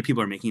amount of money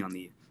people are making on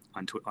the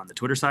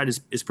Twitter side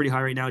is pretty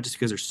high right now, just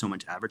because there's so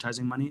much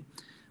advertising money.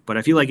 But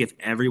I feel like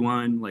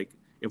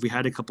if we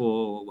had a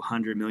couple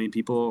 100 million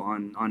people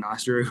on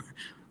Nostr,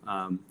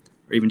 or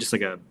even just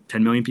like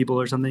 10 million people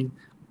or something,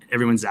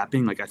 everyone's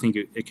zapping, like I think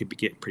it could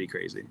get pretty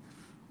crazy.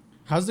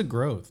 How's the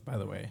growth, by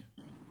the way?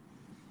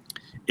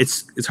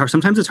 It's hard.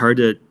 Sometimes it's hard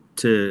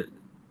to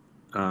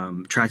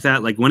track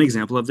that. Like one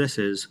example of this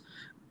is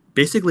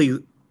basically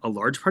a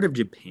large part of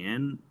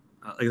Japan.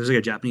 There's like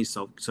a Japanese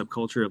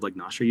subculture of like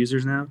Nostr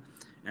users now,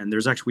 and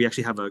we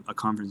actually have a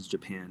conference in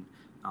Japan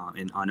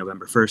on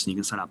November 1st, and you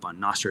can sign up on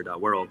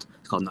nostr.world.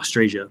 It's called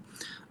Nostrasia.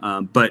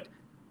 But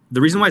the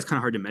reason why it's kind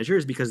of hard to measure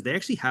is because they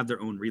actually have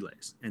their own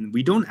relays, and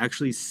we don't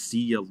actually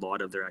see a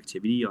lot of their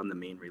activity on the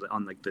main relay,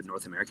 on like the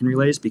North American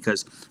relays,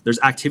 because there's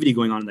activity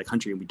going on in the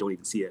country and we don't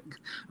even see it.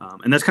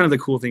 And that's kind of the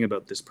cool thing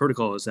about this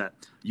protocol, is that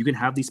you can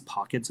have these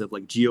pockets of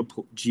like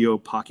geo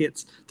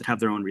pockets that have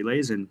their own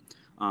relays, and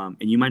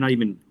you might not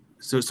even.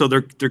 So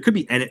there could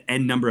be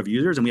n number of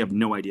users, and we have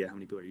no idea how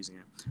many people are using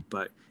it.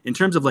 But in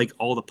terms of like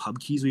all the pub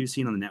keys we've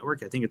seen on the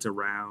network, I think it's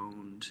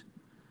around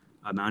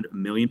a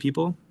million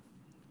people,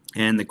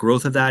 and the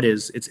growth of that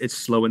is it's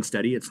slow and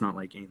steady. It's not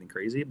like anything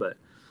crazy, but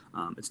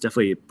it's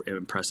definitely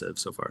impressive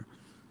so far.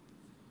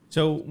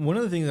 So one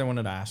of the things I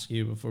wanted to ask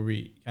you before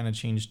we kind of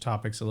change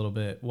topics a little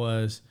bit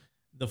was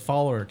the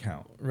follower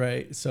count,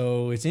 right?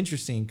 So it's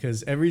interesting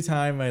because every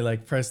time I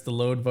like press the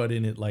load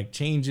button, it like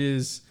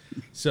changes.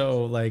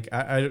 So like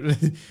I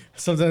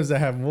sometimes I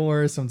have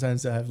more,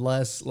 sometimes I have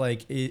less.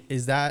 Like,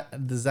 does that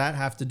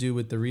have to do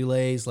with the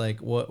relays? Like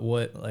what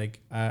like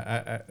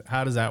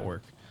how does that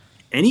work?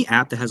 Any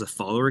app that has a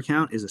follower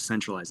count is a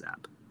centralized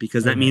app,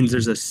 because that means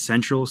there's a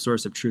central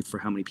source of truth for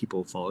how many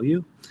people follow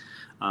you.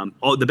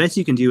 The best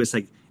you can do is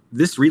like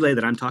this relay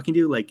that I'm talking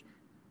to, like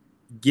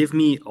give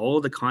me all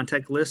the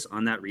contact lists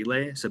on that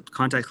relay. So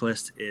contact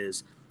list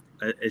is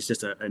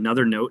just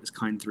another note, is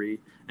kind 3,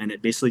 and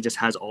it basically just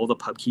has all the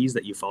pub keys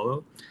that you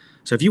follow.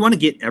 So if you want to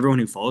get everyone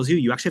who follows you,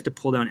 you actually have to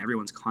pull down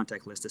everyone's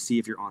contact list to see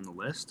if you're on the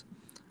list,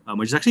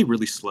 which is actually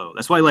really slow.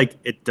 That's why like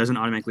it doesn't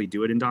automatically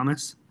do it in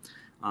Damus.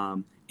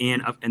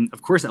 And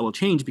of course that will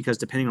change, because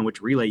depending on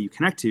which relay you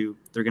connect to,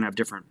 they're going to have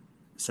different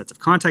sets of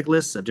contact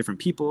lists of different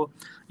people.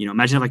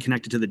 Imagine if I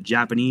connected to the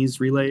Japanese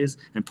relays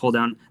and pull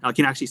down, I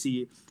can actually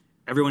see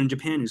everyone in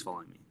Japan who's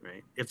following me,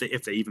 right? If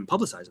they even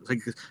publicize it.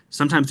 Like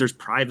sometimes there's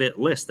private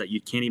lists that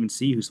you can't even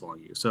see who's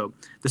following you. So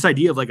this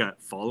idea of like a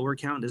follower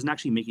count doesn't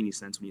actually make any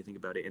sense when you think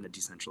about it in a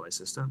decentralized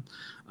system.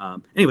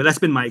 Anyway, that's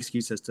been my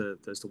excuse as to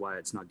why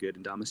it's not good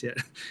in Damus yet.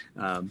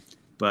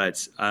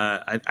 But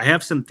I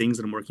have some things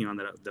that I'm working on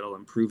that'll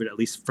improve it, at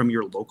least from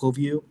your local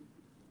view.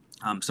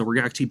 So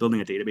we're actually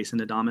building a database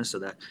into Damus so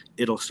that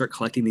it'll start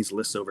collecting these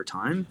lists over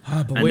time.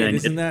 But and wait,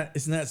 isn't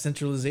that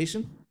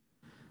centralization?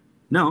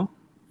 No,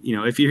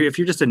 if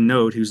you're just a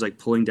node who's like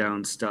pulling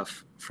down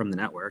stuff from the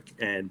network,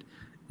 and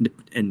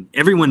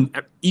everyone,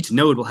 each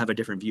node will have a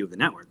different view of the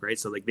network, right?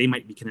 So like they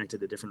might be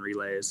connected to different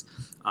relays,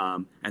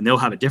 and they'll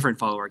have a different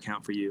follower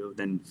count for you.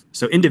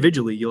 So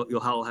individually you'll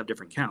all have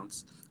different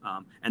counts,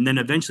 and then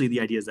eventually the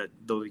idea is that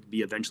they'll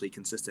be eventually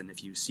consistent.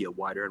 If you see a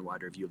wider and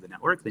wider view of the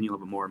network, then you'll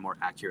have a more and more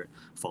accurate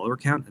follower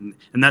count,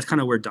 and that's kind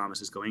of where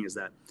Damus is going. Is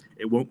that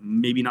it won't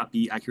maybe not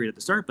be accurate at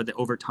the start, but that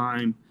over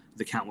time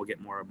the count will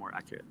get more and more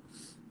accurate.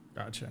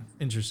 Gotcha.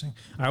 Interesting.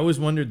 I always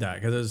wondered that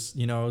because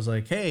I was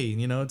like, hey,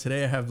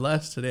 today I have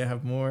less, today I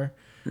have more.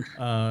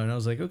 And I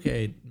was like,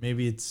 okay,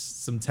 maybe it's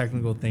some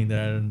technical thing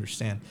that I don't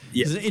understand.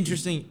 Yeah.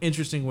 It's an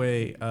interesting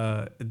way.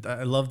 I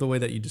love the way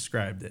that you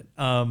described it.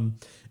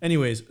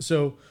 Anyways,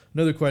 so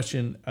another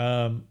question.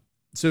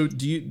 So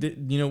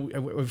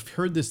I've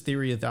heard this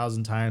theory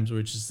 1,000 times,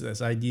 which is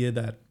this idea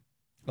that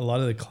a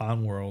lot of the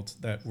clown world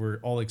that we're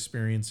all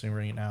experiencing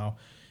right now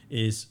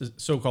is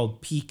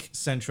so-called peak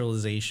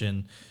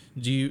centralization.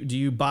 Do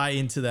you buy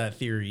into that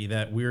theory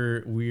that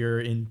we're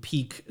in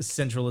peak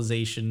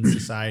centralization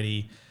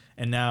society,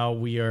 and now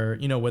we are,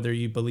 whether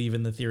you believe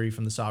in the theory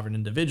from the sovereign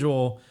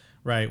individual,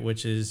 right,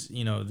 which is,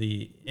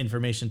 the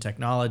information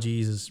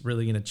technologies is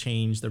really going to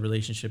change the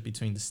relationship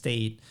between the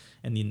state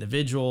and the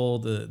individual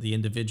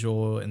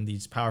and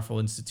these powerful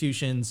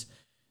institutions.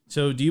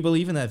 So do you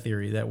believe in that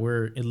theory that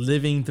we're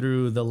living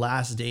through the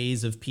last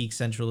days of peak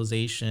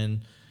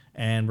centralization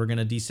and we're going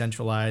to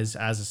decentralize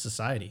as a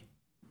society?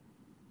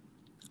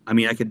 I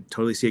mean, I could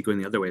totally see it going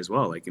the other way as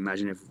well. Like,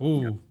 imagine if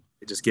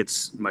it just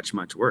gets much,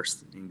 much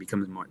worse and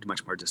becomes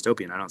much more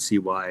dystopian. I don't see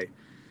why.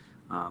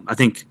 I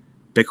think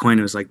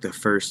Bitcoin was like the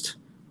first,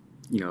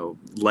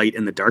 light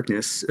in the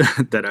darkness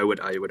that I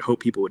would hope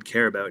people would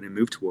care about and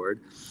move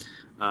toward.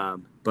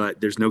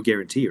 But there's no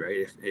guarantee,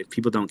 right? If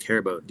people don't care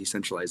about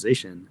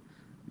decentralization,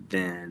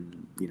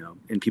 then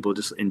and people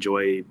just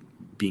enjoy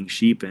being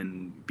sheep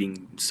and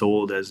being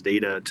sold as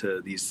data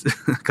to these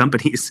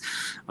companies.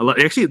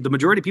 Actually, the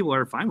majority of people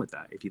are fine with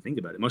that. If you think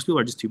about it, most people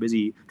are just too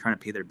busy trying to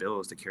pay their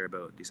bills to care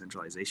about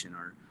decentralization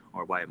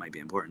or why it might be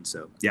important.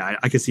 So yeah,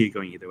 I could see it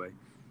going either way.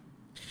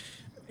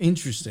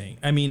 Interesting.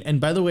 I mean, and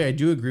by the way, I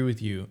do agree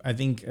with you. I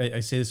think I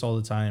say this all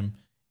the time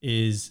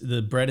is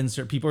the bread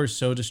and people are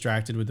so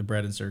distracted with the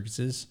bread and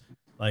circuses.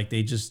 Like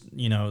they just,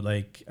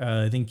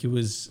 I think it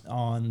was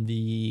on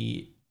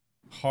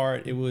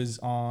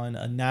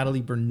a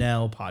Natalie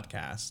Burnell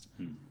podcast.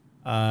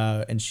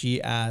 And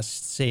she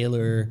asked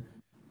Saylor,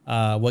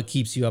 what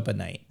keeps you up at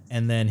night?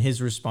 And then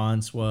his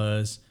response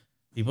was,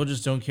 people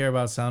just don't care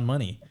about sound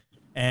money.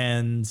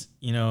 And,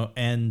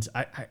 and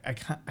I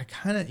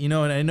kind of, and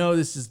I know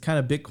this is kind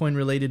of Bitcoin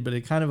related, but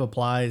it kind of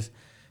applies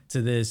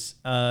to this.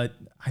 I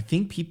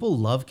think people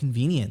love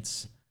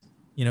convenience,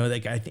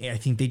 like I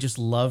think they just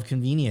love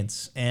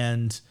convenience.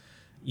 And,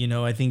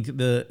 I think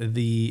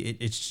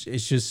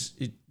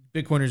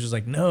Bitcoiners just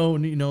like, no,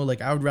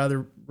 like I would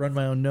rather run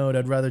my own node.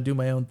 I'd rather do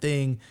my own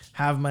thing,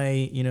 have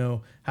my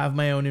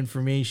own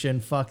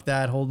information. Fuck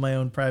that. Hold my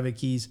own private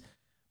keys.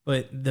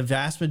 But the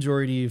vast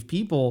majority of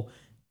people,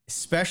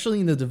 especially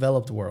in the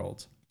developed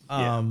world,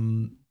 they're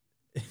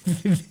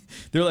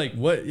like,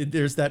 what?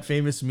 There's that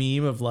famous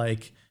meme of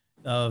like,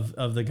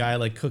 of the guy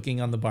like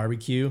cooking on the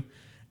barbecue.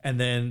 And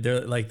then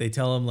they're like, they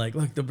tell him like,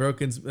 look,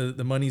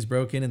 the money's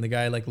broken. And the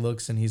guy like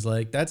looks and he's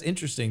like, that's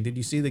interesting. Did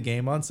you see the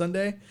game on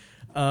Sunday?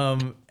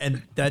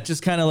 And that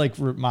just kind of like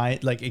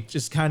it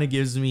just kind of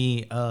gives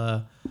me,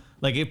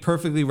 like it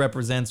perfectly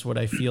represents what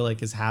I feel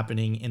like is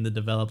happening in the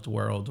developed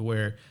world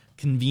where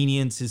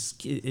convenience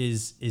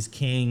is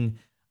king.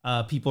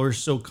 People are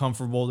so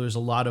comfortable. There's a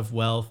lot of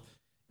wealth.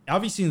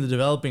 Obviously in the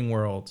developing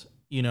world,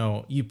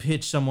 you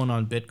pitch someone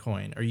on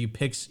Bitcoin or you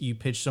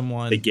pitch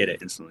someone. They get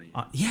it instantly.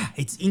 Yeah,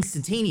 it's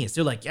instantaneous.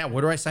 They're like, yeah,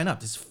 where do I sign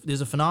up? This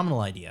is a phenomenal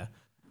idea.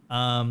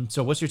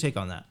 So what's your take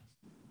on that?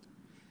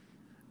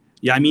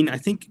 Yeah, I mean, I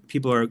think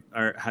people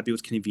are happy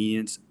with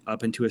convenience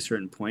up into a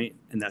certain point,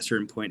 and that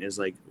certain point is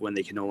like when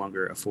they can no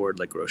longer afford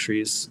like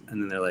groceries,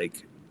 and then they're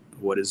like,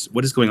 what is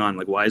going on?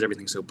 Like, why is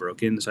everything so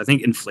broken? So I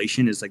think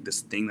inflation is like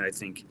this thing that I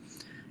think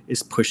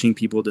is pushing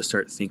people to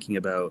start thinking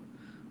about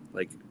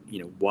like,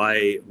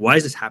 why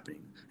is this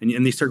happening?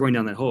 And they start going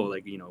down that hole,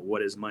 like,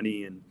 what is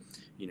money, and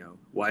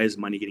why is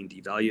money getting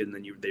devalued? And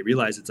then they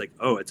realize it's like,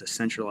 oh, it's the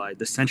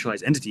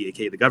centralized entity,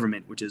 aka the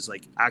government, which is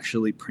like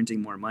actually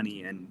printing more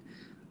money and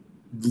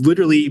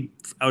literally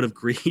out of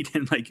greed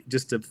and like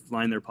just to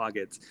line their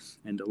pockets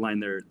and to line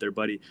their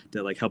buddy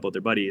to like help out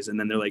their buddies. And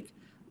then they're like,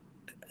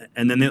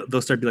 and then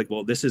they'll start to be like,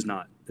 well, this is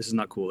not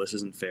cool. This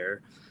isn't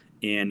fair.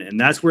 And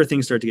that's where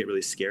things start to get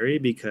really scary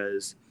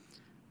because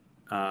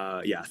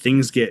yeah,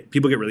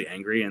 people get really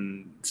angry,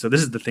 and so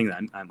this is the thing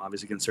that I'm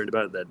obviously concerned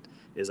about. That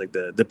is like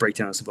the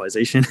breakdown of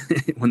civilization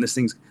when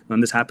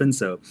this happens.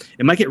 So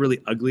it might get really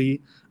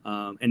ugly,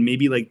 and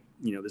maybe like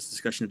this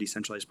discussion of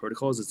decentralized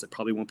protocols is it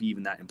probably won't be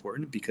even that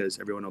important because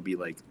everyone will be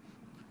like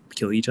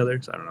killing each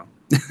other. So I don't know.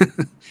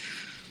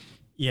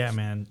 Yeah,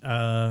 man.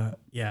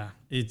 Yeah,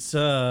 it's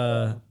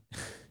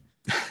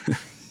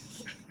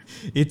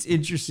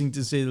interesting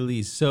to say the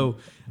least. So,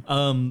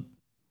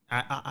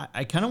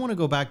 I kind of want to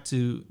go back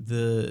to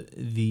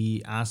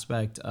the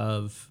aspect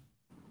of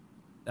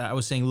I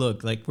was saying,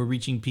 look, like we're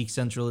reaching peak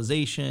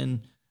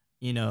centralization,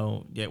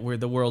 yeah, where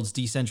the world's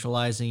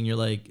decentralizing. And you're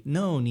like,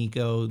 no,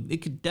 Nico,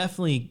 it could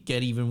definitely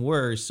get even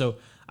worse. So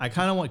I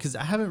kind of want, because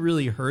I haven't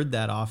really heard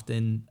that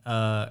often,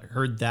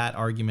 heard that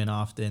argument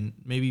often.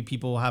 Maybe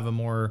people have a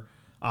more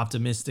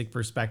optimistic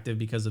perspective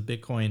because of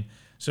Bitcoin.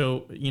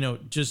 So,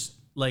 just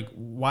like,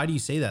 why do you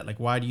say that? Like,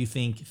 why do you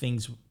think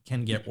things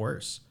can get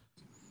worse?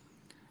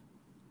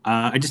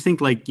 I just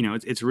think like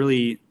it's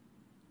really.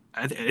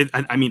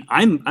 I mean,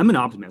 I'm an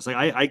optimist. Like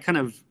I kind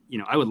of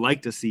I would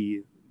like to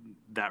see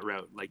that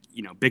route. Like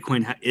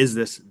Bitcoin is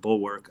this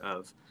bulwark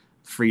of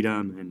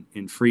freedom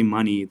and free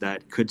money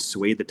that could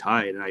sway the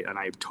tide, and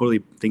I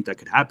totally think that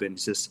could happen.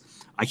 It's just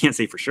I can't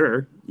say for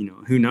sure.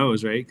 Who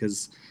knows, right?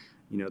 Because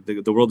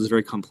the world is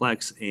very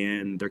complex,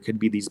 and there could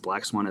be these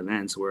black swan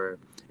events where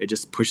it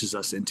just pushes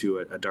us into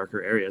a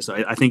darker area. So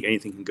I think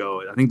anything can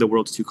go. I think the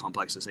world's too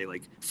complex to say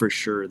like for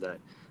sure that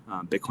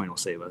Bitcoin will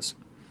save us.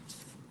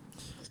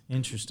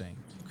 Interesting.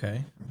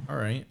 Okay. All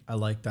right. I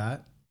like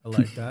that. I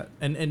like that.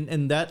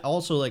 And that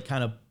also like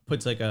kind of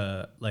puts like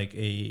a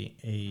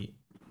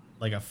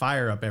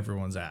fire up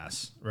everyone's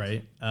ass,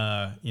 right?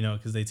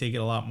 Because they take it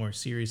a lot more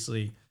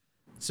seriously,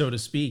 so to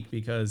speak,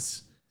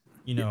 because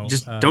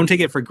just don't take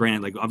it for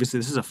granted. Like obviously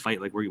this is a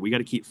fight. Like we got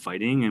to keep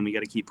fighting and we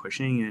got to keep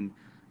pushing. And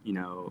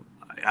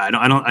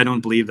I don't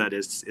believe that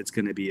it's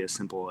going to be as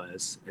simple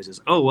as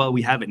just, oh well,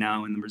 we have it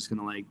now and we're just going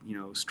to like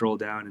stroll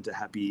down into a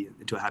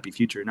happy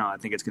future. No, I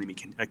think it's going to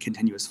be a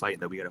continuous fight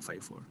that we got to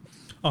fight for.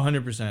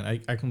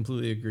 100%. I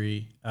completely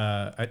agree.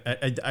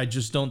 I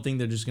just don't think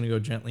they're just going to go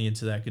gently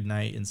into that good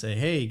night and say,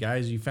 hey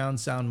guys, you found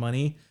sound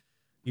money.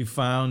 You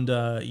found,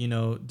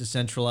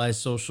 decentralized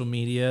social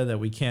media that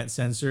we can't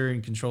censor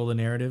and control the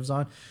narratives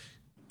on.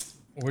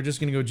 We're just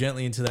going to go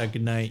gently into that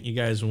good night. You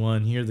guys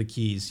won. Here are the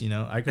keys.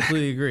 I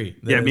completely agree.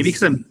 Yeah, maybe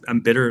because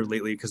I'm bitter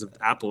lately because of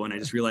Apple, and I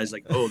just realized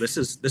like, oh, this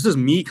is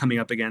me coming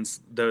up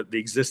against the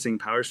existing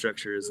power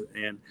structures,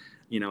 and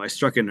I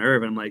struck a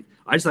nerve, and I'm like,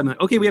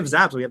 okay, we have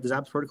Zaps, we have the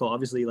Zaps protocol.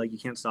 Obviously, like you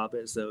can't stop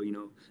it, so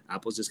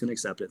Apple's just gonna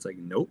accept it. It's like,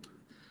 nope.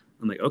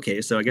 I'm like,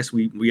 okay, so I guess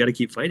we got to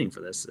keep fighting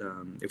for this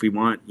if we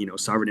want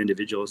sovereign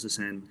individuals to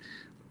send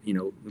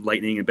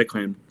Lightning and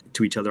Bitcoin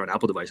to each other on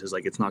Apple devices.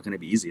 Like it's not going to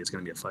be easy. It's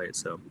going to be a fight.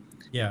 So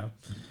yeah.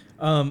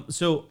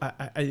 So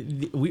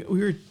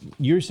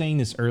you were saying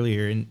this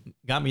earlier and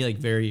got me like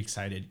very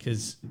excited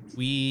because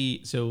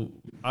so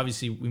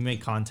obviously we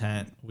make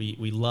content.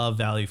 We love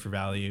value for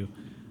value.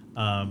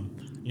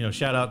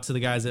 Shout out to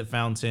the guys at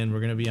Fountain. We're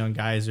going to be on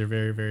Geyser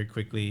very, very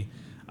quickly.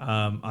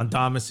 On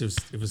Damus,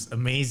 it was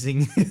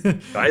amazing.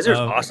 Geyser's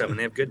awesome, and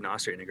they have good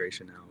Nostr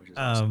integration now, which is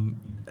awesome.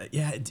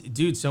 Yeah,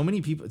 dude, so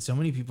many people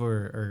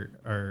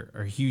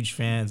are huge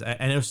fans.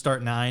 I know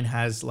Start9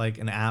 has like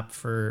an app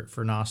for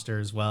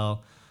Nostr as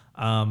well.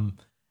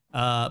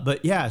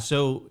 But yeah,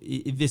 so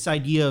this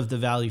idea of the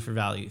value for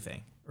value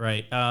thing,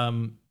 right?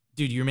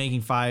 Dude, you're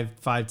making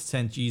 5 to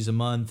 10 G's a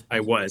month. I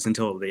was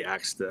until they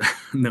axed the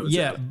nodes.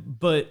 Yeah,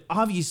 but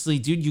obviously,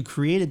 dude, you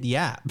created the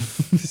app.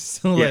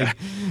 So like,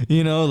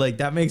 like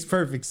that makes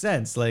perfect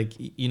sense. Like,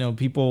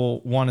 people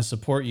want to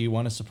support you,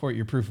 want to support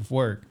your proof of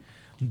work.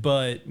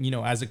 But,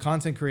 as a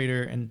content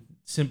creator and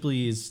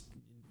simply is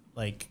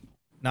like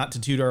not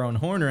to toot our own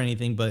horn or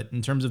anything, but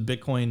in terms of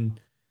Bitcoin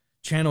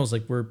channels,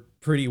 like we're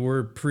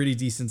pretty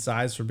decent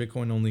size for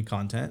Bitcoin only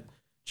content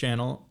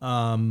channel.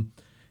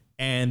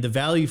 And the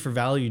value for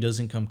value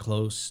doesn't come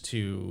close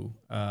to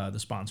the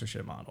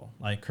sponsorship model.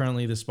 Like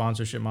currently the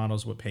sponsorship model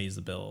is what pays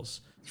the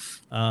bills.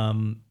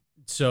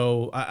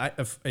 So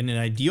if in an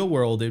ideal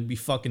world, it'd be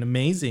fucking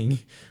amazing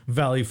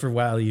value for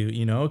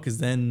value, because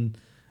then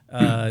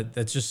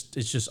it's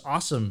just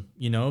awesome,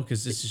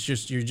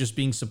 because you're just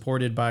being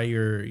supported by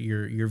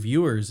your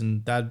viewers,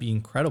 and that'd be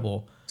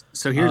incredible.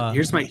 So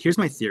here's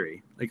my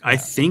theory. Like yeah.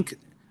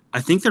 I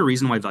think the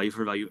reason why value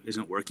for value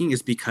isn't working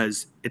is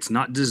because it's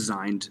not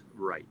designed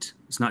right.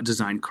 It's not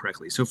designed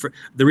correctly. So for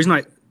the reason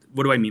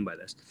what do I mean by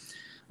this?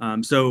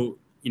 So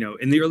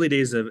in the early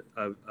days of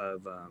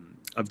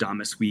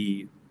Damus,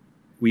 we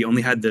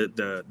only had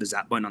the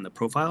Zap button on the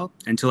profile,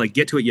 and to like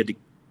get to it, you had to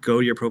go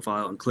to your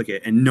profile and click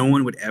it, and no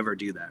one would ever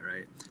do that,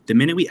 right? The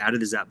minute we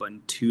added the Zap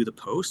button to the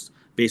post,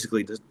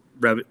 basically the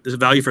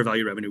value for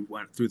value revenue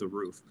went through the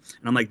roof.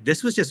 And I'm like,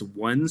 this was just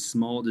one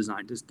small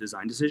design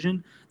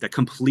decision that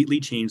completely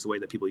changed the way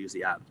that people use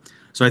the app.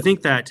 So I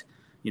think that,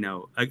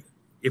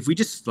 if we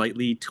just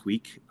slightly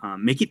tweak,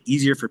 make it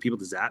easier for people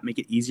to Zap, make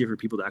it easier for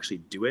people to actually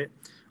do it.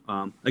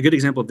 A good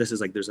example of this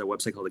is like, there's a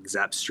website called like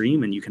Zap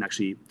Stream, and you can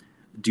actually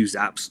do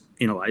zaps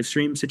in a live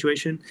stream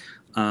situation.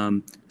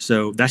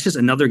 So that's just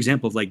another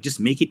example of like, just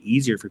make it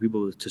easier for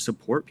people to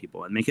support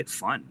people and make it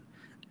fun.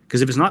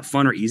 Because if it's not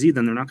fun or easy,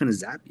 then they're not going to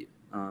zap you.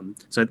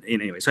 So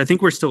anyway, so I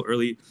think we're still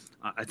early.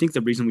 I think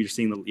the reason we're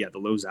seeing the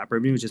low zap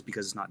revenue is just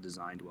because it's not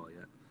designed well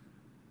yet.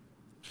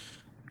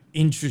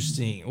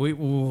 Interesting. Wait,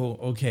 whoa,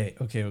 okay.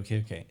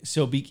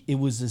 So it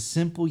was a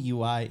simple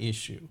UI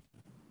issue,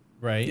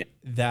 right? Yeah.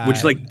 That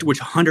which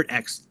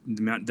 100x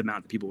the amount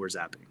that people were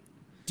zapping.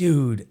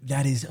 Dude,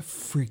 that is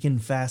freaking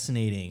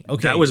fascinating.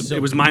 Okay, it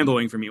was mind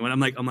blowing for me when I'm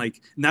like, and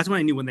that's when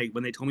I knew when they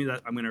told me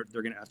that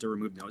they're gonna have to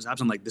remove no zaps.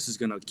 I'm like, this is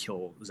gonna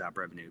kill zap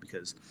revenue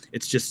because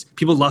it's just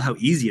people love how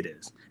easy it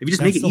is. If you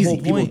just make it easy,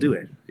 people do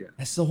it. Yeah,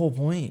 that's the whole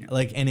point.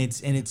 Like, and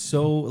it's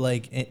so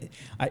like,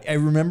 I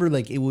remember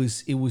like it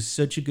was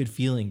such a good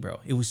feeling, bro.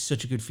 It was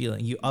such a good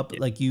feeling. You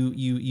like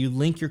you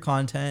link your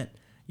content.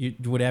 You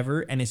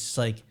whatever, and it's just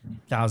like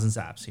 1,000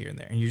 zaps here and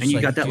there, and you're just and you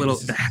like, got that little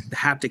the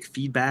haptic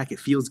feedback. It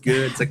feels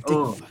good. It's like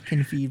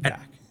fucking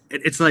feedback.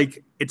 It's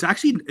like it's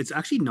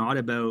actually not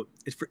about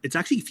it's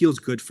actually feels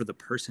good for the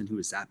person who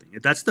is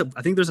zapping.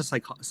 I think there's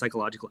a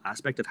psychological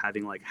aspect of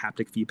having like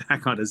haptic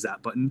feedback on a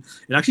zap button.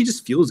 It actually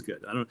just feels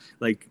good. I don't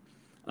like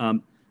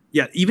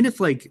even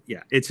if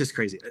it's just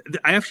crazy.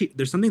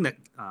 There's something that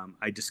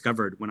I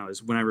discovered when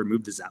I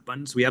removed the zap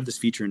button. So we have this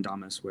feature in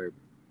Damus where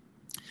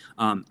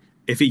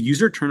if a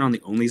user turned on the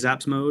only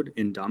zaps mode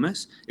in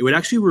Damus, it would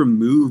actually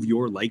remove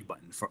your like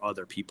button for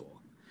other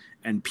people.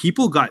 And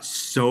people got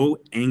so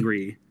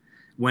angry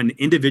when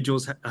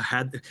individuals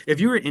if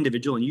you were an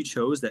individual and you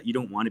chose that you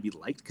don't want to be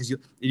liked, because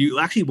you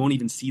actually won't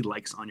even see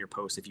likes on your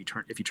post if you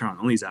turn on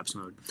only zaps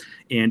mode.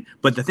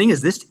 But the thing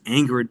is, this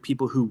angered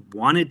people who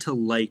wanted to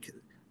like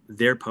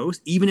their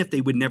post, even if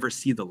they would never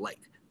see the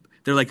like.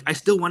 They're like, I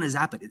still want to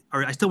zap it,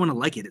 or I still want to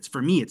like it. It's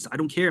for me. I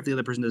don't care if the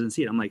other person doesn't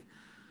see it. I'm like,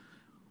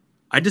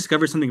 I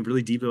discovered something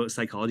really deep about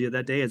psychology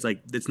that day. It's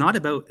like, it's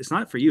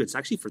not for you. It's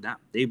actually for them.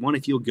 They want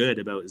to feel good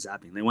about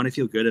zapping. They want to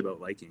feel good about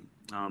liking.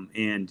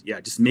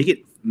 Just make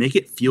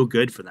it feel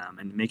good for them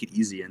and make it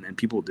easy, and then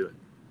people will do it.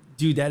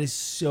 Dude, that is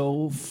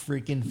so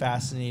freaking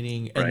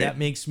fascinating. And that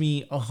makes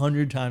me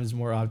 100 times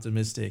more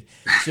optimistic.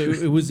 So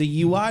it was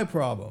a UI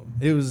problem.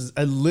 It was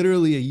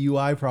literally a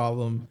UI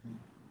problem.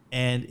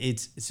 And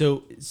it's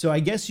so I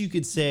guess you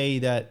could say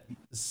that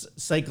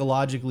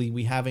psychologically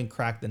we haven't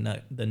cracked the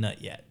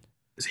nut yet.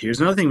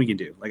 Here's another thing we can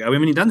do. Like, I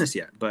haven't even done this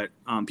yet, but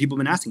people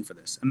have been asking for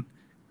this.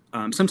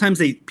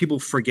 Sometimes people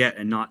forget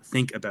and not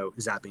think about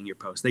zapping your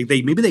post.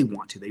 Maybe they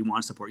want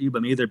to support you,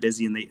 but maybe they're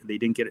busy and they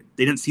didn't get it.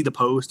 They didn't see the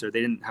post, or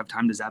they didn't have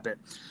time to zap it.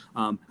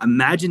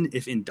 Imagine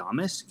if in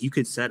Damus you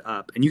could set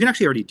up, and you can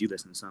actually already do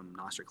this in some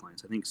Nostr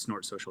clients. I think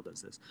Snort Social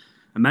does this.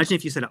 Imagine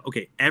if you set up,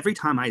 okay, every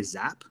time I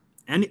zap,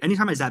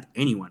 anytime I zap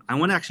anyone, I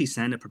want to actually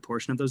send a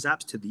proportion of those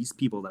zaps to these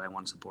people that I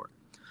want to support.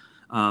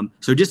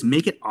 So just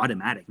make it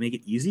automatic, make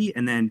it easy,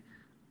 and then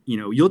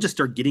you'll just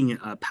start getting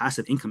a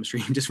passive income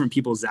stream just from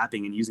people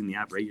zapping and using the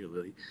app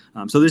regularly.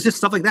 So there's just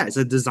stuff like that. It's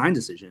a design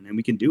decision, and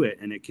we can do it,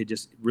 and it could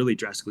just really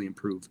drastically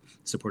improve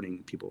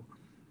supporting people.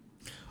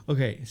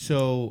 Okay,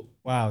 so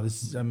wow,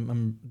 this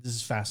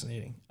is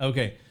fascinating.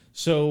 Okay,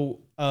 so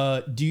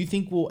do you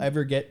think we'll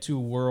ever get to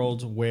a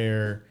world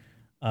where,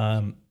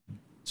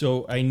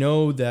 so I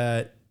know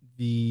that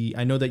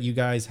you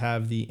guys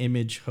have the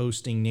image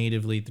hosting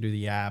natively through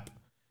the app.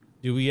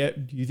 Do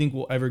you think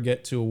we'll ever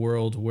get to a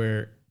world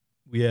where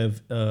we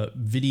have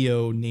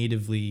video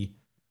natively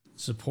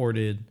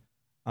supported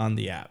on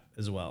the app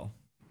as well?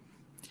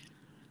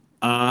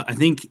 I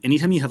think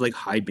anytime you have like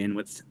high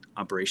bandwidth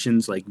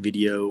operations like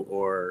video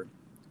or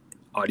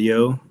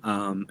audio,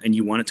 and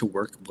you want it to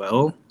work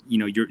well,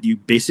 you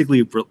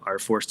basically are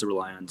forced to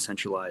rely on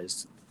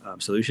centralized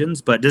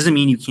solutions. But it doesn't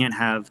mean you can't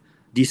have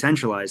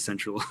decentralized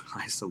centralized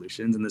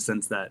solutions, in the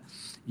sense that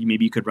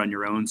maybe you could run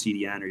your own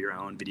CDN or your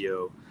own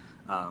video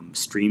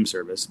stream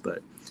service.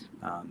 But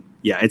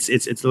it's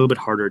a little bit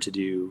harder to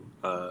do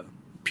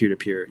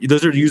peer-to-peer.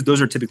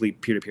 Those are typically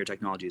peer-to-peer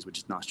technologies,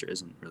 which Nostr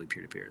isn't really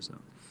peer-to-peer. So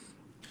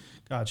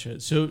gotcha.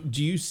 So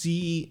do you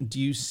see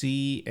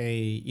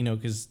a,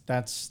 because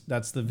that's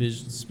the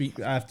vision.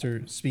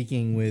 After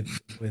speaking with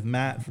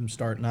Matt from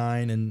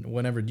Start9 and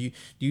whatever, do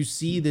you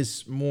see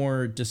this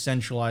more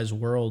decentralized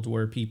world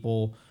where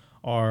people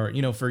are,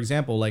 for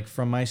example, like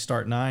from my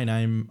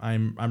Start9,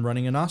 I'm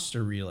running a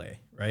Nostr relay,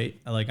 right?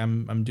 Like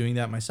I'm doing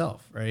that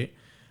myself, right?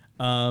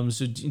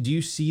 So do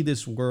you see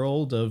this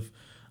world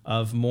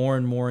of more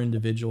and more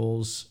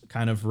individuals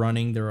kind of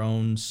running their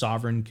own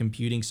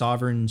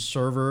sovereign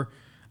server?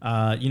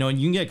 And you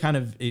can get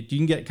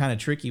kind of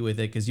tricky with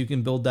it, because you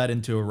can build that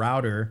into a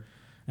router,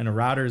 and a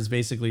router is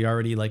basically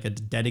already like a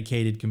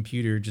dedicated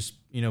computer just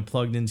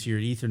plugged into your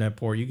Ethernet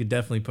port. You could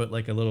definitely put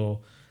like a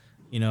little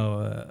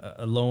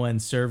a low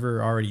end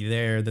server already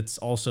there that's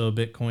also a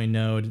Bitcoin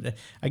node.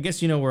 I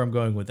guess you know where I'm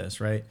going with this,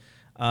 right?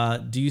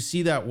 Do you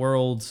see that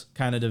world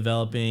kind of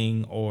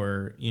developing,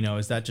 or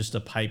is that just a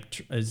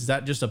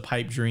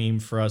pipe dream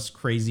for us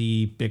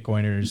crazy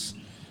Bitcoiners?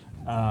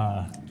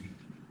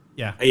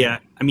 Yeah. Yeah,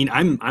 I mean,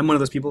 I'm one of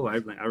those people. I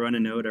run a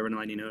node, I run a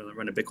Lightning node, I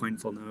run a Bitcoin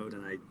full node,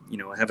 and I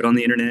have it on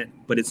the internet.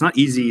 But it's not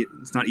easy.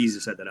 It's not easy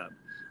to set that up.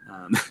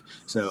 Um,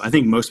 so I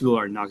think most people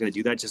are not going to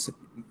do that.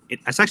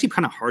 It's actually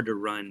kind of hard to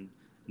run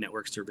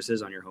network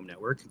services on your home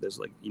network. There's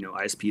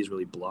ISPs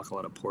really block a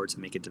lot of ports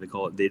and make it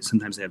difficult.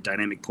 Sometimes they have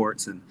dynamic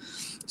ports, and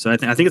so I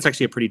think it's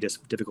actually a pretty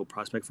difficult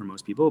prospect for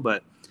most people.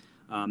 But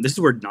this is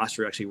where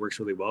Nostr actually works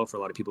really well for a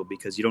lot of people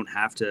because you don't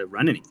have to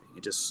run anything.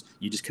 You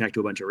just connect to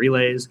a bunch of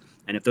relays,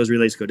 and if those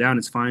relays go down,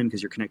 it's fine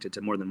because you're connected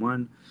to more than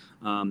one.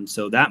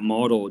 So that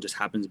model just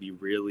happens to be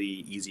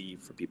really easy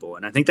for people,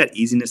 and I think that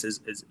easiness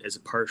is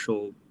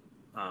partially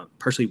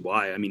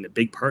why. I mean, a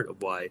big part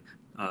of why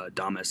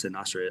Damus and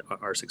Nostr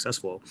are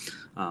successful,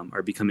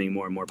 are becoming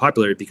more and more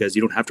popular because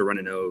you don't have to run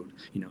a node.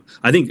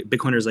 I think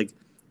Bitcoiners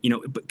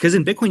because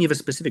in Bitcoin you have a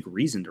specific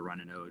reason to run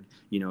a node.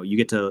 You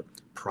get to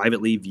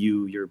privately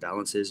view your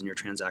balances and your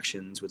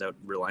transactions without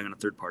relying on a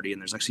third party,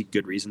 and there's actually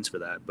good reasons for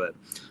that. But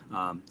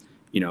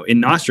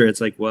in Nostr,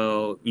 it's like,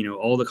 well,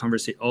 all the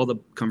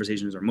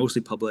conversations are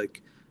mostly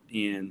public,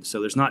 and so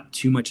there's not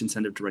too much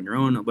incentive to run your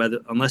own,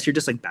 unless you're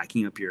just like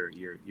backing up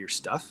your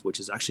stuff, which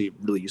is actually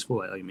really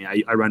useful. I mean,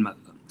 I run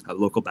a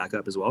local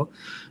backup as well.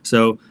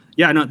 So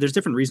yeah, no, there's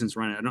different reasons to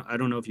run it. I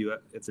don't know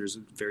if there's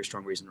a very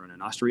strong reason to run a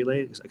Nostr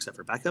relay except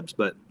for backups,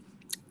 but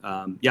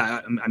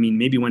yeah, I mean,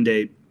 maybe one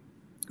day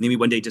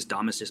just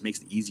Damus just makes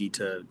it easy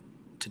to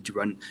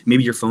run.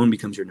 Maybe your phone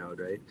becomes your node,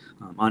 right?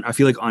 I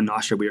feel like on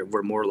Nostr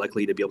we're more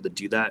likely to be able to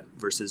do that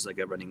versus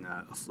like running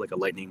a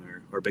Lightning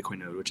or Bitcoin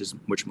node, which is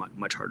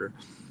much harder.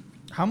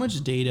 How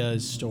much data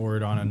is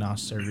stored on a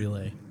Nostr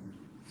relay?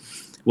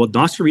 Well,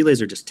 Nostr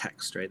relays are just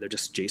text, right? They're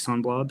just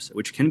JSON blobs,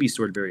 which can be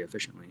stored very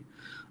efficiently.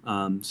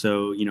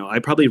 So I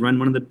probably run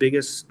one of the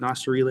biggest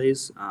Nostr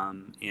relays,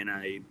 and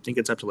I think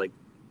it's up to like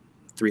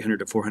 300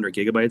 to 400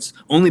 gigabytes,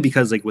 only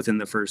because like within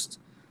the first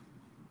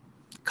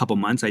couple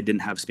months I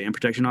didn't have spam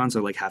protection on,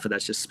 so like half of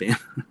that's just spam.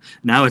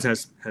 Now it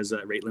has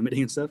rate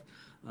limiting and stuff,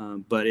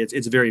 but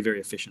it's very, very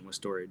efficient with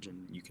storage,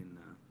 and you can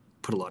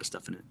put a lot of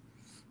stuff in it.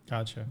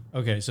 Gotcha.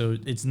 Okay, so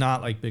it's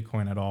not like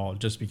Bitcoin at all,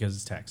 just because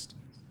it's text.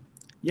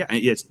 Yeah,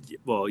 and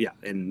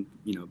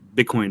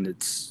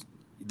Bitcoin,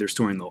 they're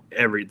storing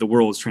the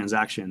world's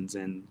transactions,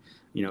 and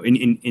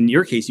in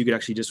your case, you could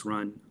actually just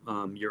run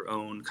your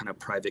own kind of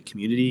private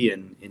community,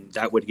 and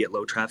that would get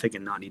low traffic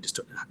and not need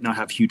to not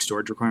have huge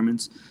storage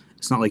requirements.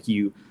 It's not like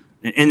you,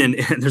 and then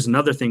there's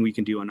another thing we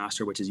can do on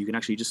Nostr, which is you can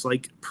actually just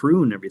like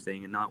prune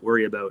everything and not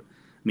worry about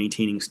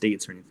maintaining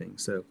states or anything.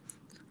 So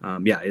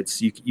yeah,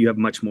 you have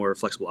much more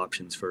flexible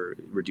options for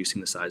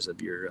reducing the size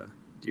of your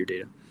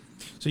data.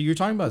 So you're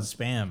talking about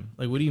spam.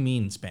 Like, what do you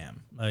mean spam?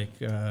 Like,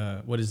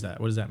 what is that?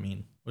 What does that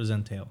mean? What does that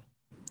entail?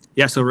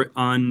 Yeah, so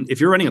if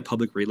you're running a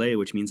public relay,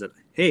 which means that,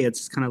 hey,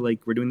 it's kind of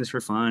like we're doing this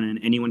for fun and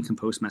anyone can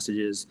post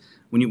messages.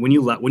 When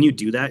you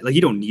do that, like,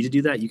 you don't need to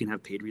do that. You can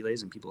have paid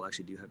relays, and people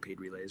actually do have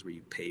paid relays where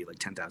you pay like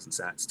 10,000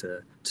 sats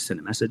to send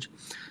a message.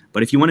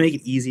 But if you want to make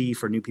it easy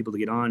for new people to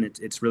get on,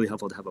 it's really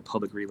helpful to have a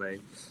public relay.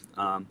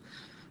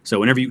 So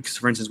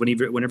for instance,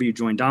 whenever you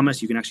join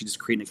Damus, you can actually just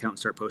create an account and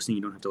start posting.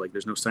 You don't have to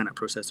there's no sign up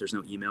process, there's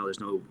no email, there's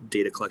no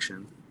data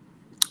collection.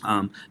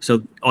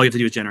 So all you have to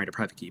do is generate a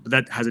private key, but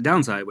that has a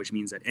downside, which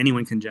means that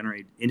anyone can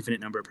generate infinite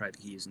number of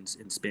private keys and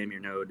spam your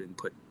node and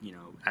put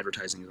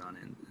advertising on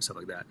it and stuff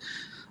like that.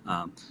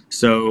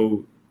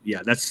 So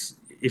yeah, that's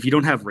if you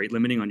don't have rate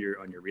limiting on your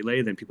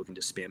relay, then people can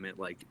just spam it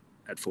like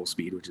at full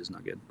speed, which is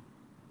not good.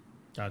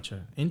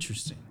 Gotcha.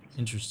 Interesting.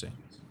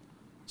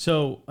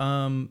 So,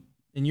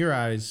 in your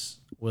eyes,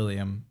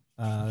 William,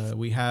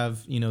 we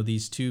have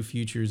these two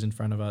futures in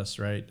front of us,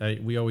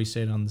 right? We always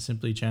say it on the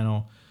Simply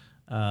channel.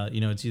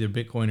 It's either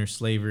Bitcoin or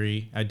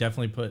slavery. I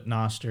definitely put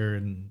Nostr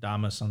and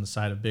Damus on the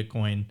side of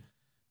Bitcoin.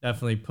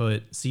 Definitely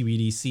put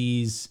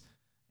CBDCs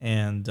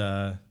and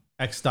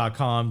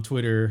X.com,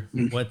 Twitter,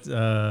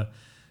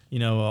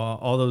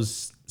 all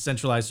those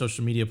centralized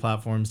social media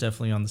platforms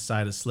definitely on the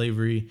side of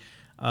slavery.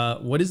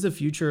 What is the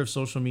future of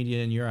social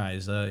media in your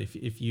eyes?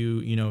 If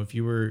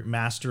you were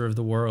master of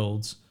the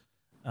world,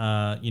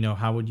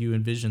 how would you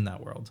envision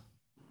that world?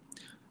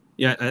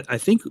 Yeah, I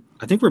think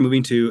we're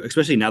moving to,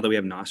 especially now that we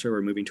have Nostr,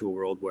 we're moving to a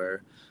world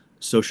where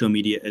social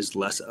media is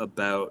less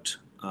about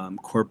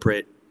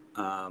corporate,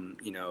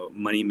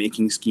 money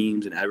making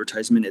schemes and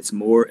advertisement. It's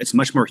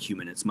much more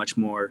human. It's much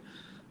more.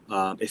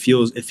 It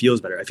feels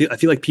better. I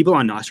feel like people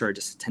on Nostr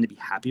just tend to be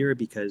happier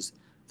because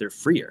they're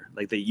freer.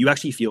 Like you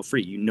actually feel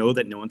free. You know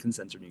that no one can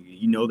censor you.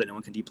 You know that no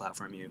one can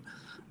deplatform you.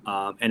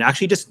 And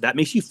actually just that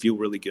makes you feel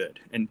really good.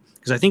 And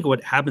because I think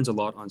what happens a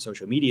lot on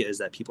social media is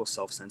that people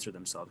self-censor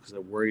themselves because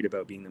they're worried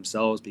about being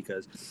themselves,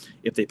 because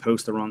if they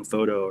post the wrong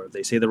photo or if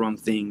they say the wrong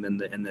thing,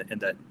 then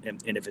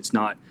and if it's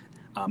not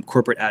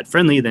corporate ad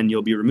friendly, then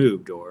you'll be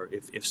removed. Or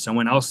if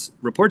someone else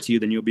reports you,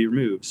 then you'll be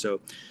removed.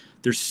 So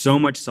there's so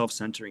much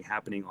self-censoring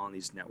happening on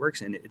these networks,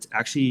 and it's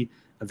actually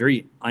a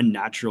very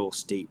unnatural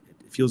state.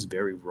 It feels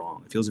very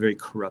wrong. It feels very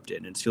corrupted,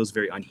 and it feels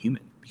very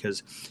unhuman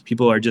because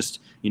people are just,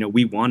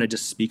 we want to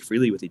just speak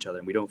freely with each other,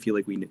 and we don't feel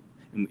like I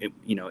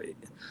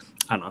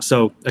don't know.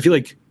 So I feel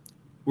like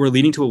we're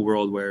leading to a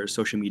world where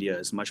social media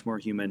is much more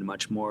human,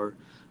 much more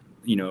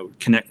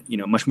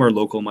much more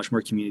local, much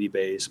more community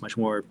based, much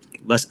more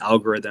less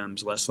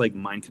algorithms, less like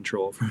mind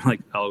control from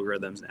like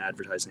algorithms and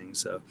advertising.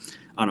 So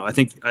I don't know. I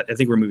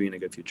think we're moving in a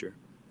good future.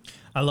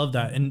 I love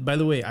that. And by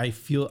the way, I've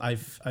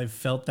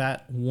felt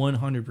that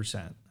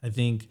 100%. I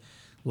think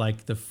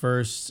like the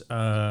first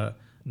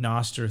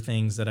Noster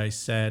things that I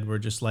said were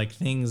just like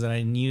things that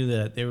I knew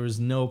that there was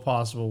no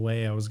possible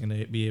way I was going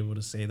to be able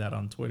to say that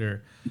on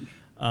Twitter.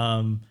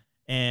 Um,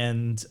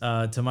 and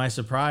to my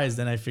surprise,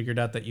 then I figured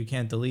out that you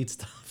can't delete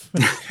stuff.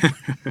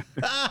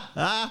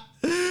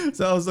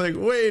 So I was like,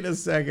 wait a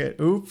second.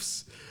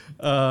 Oops.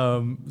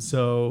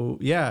 So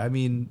yeah, I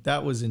mean,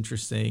 that was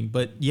interesting,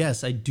 but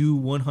yes, I do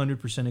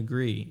 100%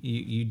 agree.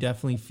 You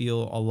definitely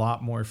feel a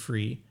lot more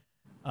free.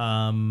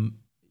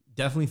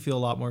 Definitely feel a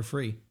lot more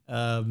free.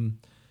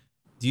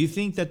 Do you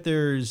think that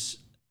there's,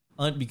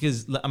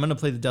 because I'm going to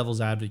play the devil's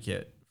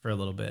advocate for a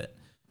little bit.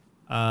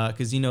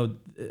 Cause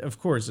of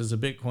course, as a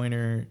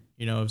Bitcoiner,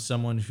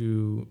 someone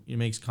who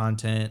makes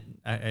content,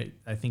 I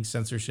think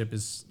censorship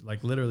is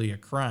like literally a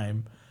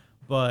crime,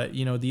 but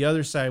the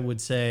other side would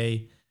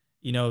say,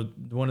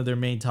 one of their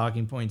main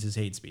talking points is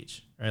hate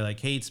speech, right? Like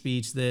hate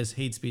speech, this,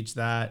 hate speech,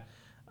 that,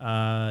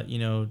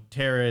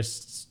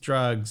 terrorists,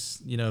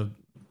 drugs, non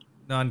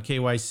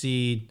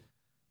KYC,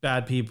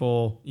 bad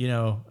people,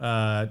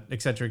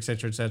 et cetera, et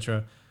cetera, et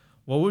cetera.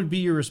 What would be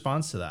your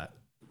response to that?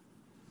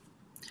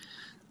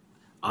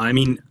 I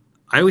mean,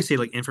 I always say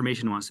like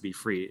information wants to be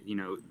free,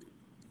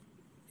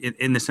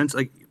 in the sense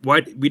like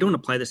why we don't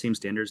apply the same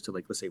standards to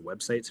like, let's say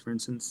websites, for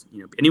instance.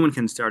 Anyone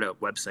can start a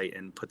website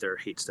and put their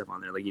hate stuff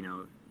on there, like,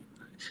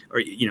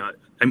 or,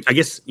 I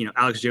guess,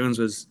 Alex Jones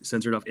was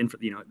censored off, but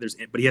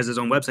he has his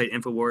own website,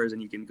 InfoWars,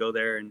 and you can go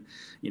there and,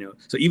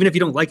 so even if you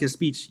don't like his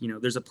speech,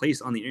 there's a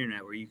place on the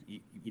internet where you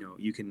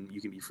can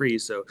be free.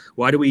 So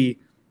why do we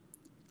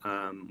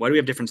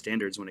have different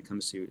standards when it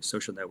comes to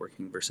social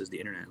networking versus the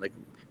internet? Like,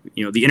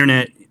 the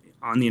internet,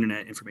 on the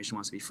internet, information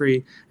wants to be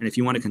free, and if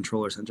you want to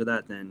control or censor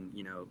that, then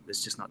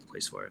it's just not the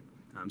place for it.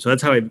 So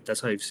that's how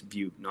I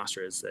view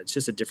Nostra. Is that it's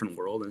just a different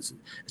world, and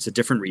it's a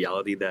different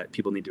reality that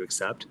people need to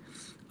accept.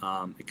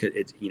 Because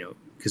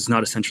it's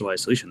not a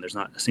centralized solution. There's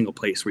not a single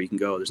place where you can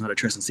go. There's not a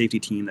trust and safety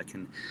team that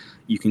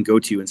you can go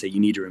to and say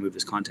you need to remove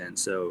this content.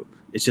 So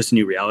it's just a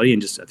new reality,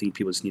 and I think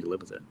people just need to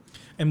live with it.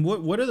 And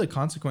what are the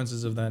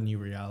consequences of that new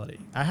reality?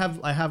 I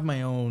have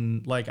my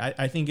own, like,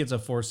 I think it's a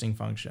forcing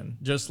function,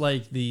 just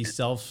like the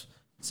self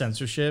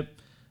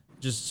censorship,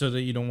 just so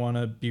that you don't want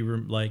to be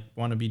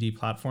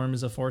deplatformed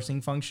is a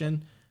forcing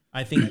function.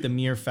 I think the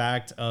mere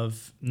fact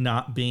of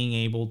not being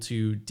able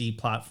to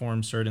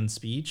deplatform certain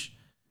speech,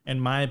 in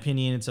my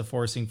opinion, it's a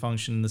forcing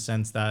function in the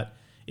sense that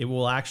it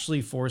will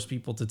actually force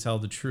people to tell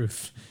the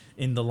truth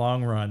in the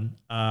long run,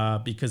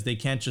 because they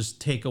can't just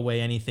take away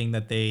anything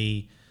that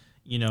they,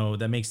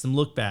 that makes them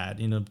look bad,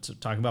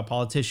 talking about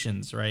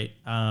politicians, right?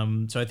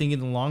 So I think in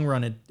the long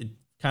run, it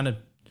kind of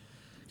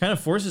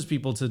forces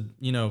people to,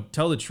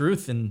 tell the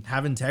truth and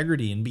have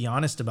integrity and be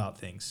honest about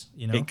things,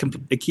 It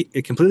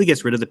completely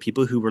gets rid of the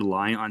people who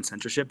rely on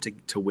censorship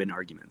to win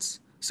arguments.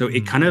 So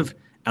it kind of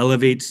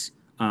elevates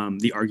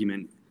the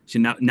argument. So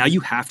now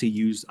you have to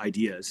use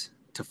ideas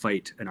to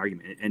fight an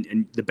argument,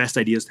 and the best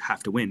ideas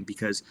have to win,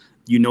 because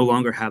you no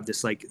longer have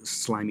this like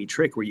slimy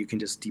trick where you can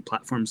just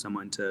deplatform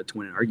someone to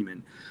win an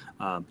argument.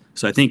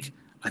 So I think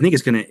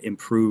it's going to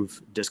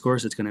improve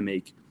discourse. It's going to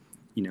make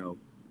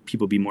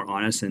people be more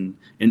honest, and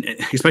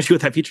especially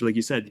with that feature, like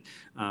you said,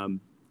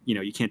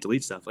 you can't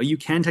delete stuff. Well, you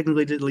can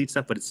technically delete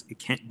stuff, but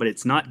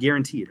it's not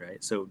guaranteed,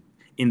 right? So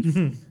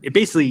it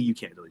basically you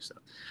can't delete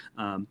stuff.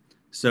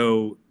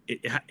 So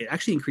it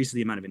actually increases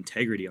the amount of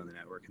integrity on the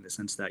network, in the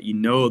sense that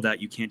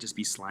that you can't just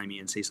be slimy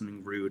and say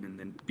something rude and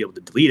then be able to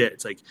delete it.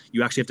 It's like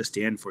you actually have to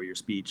stand for your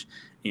speech,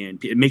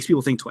 and it makes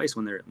people think twice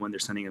when they're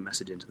sending a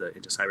message into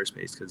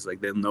cyberspace, because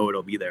like they'll know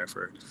it'll be there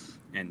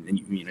and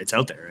it's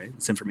out there, right?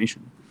 It's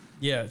information.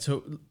 Yeah.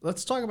 So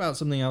let's talk about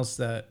something else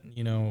that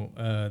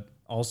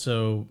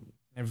also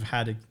I've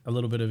had a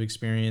little bit of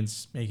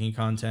experience making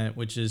content,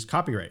 which is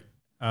copyright.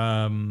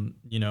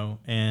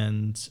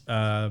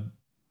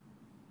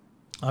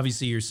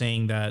 Obviously you're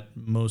saying that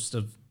most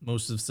of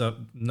stuff,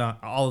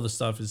 not all of the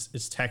stuff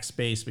is text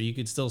based, but you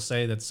could still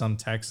say that some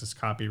text is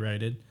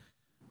copyrighted.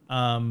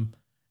 And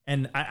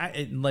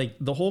I like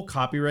the whole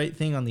copyright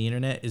thing on the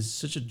internet is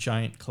such a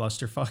giant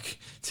clusterfuck,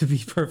 to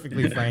be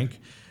perfectly frank.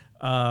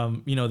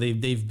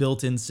 They've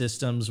built in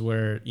systems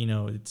where,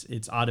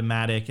 it's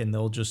automatic, and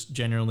they'll just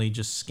generally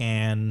just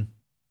scan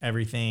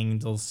everything.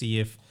 They'll see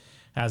if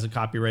it has a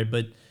copyright,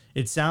 but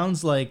it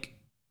sounds like,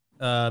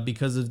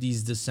 because of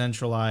these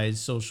decentralized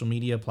social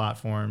media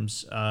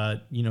platforms,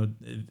 a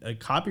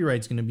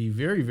copyright's going to be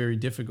very, very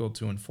difficult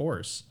to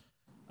enforce,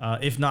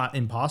 if not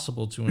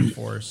impossible to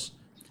enforce.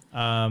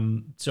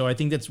 So I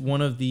think that's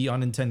one of the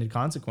unintended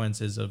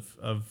consequences of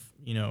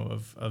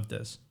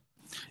this.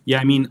 Yeah,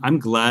 I mean, I'm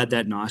glad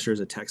that Nostr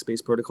is a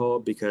text-based protocol,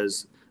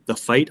 because the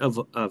fight of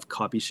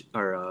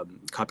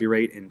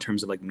copyright in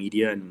terms of like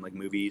media and like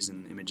movies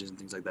and images and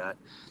things like that.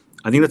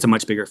 I think that's a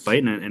much bigger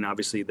fight, and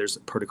obviously there's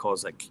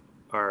protocols that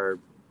are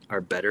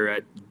better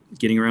at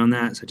getting around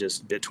that, such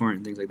as BitTorrent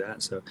and things like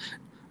that. So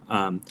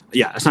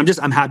yeah, so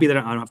I'm happy that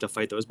I don't have to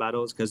fight those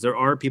battles, because there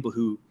are people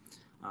who,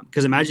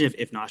 because imagine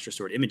if Nostr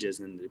stored images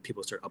and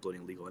people start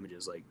uploading illegal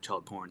images like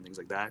child porn and things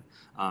like that,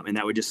 and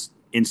that would just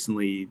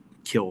instantly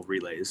kill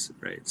relays,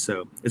 right?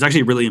 So it's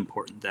actually really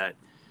important that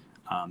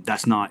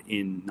that's not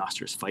in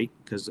Nostr's fight,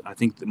 because I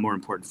think the more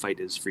important fight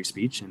is free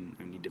speech, and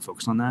we need to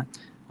focus on that.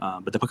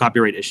 But the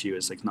copyright issue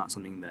is like not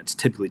something that's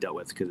typically dealt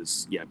with,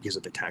 because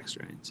of the text,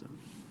 right? So.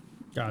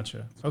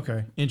 Gotcha.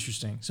 Okay.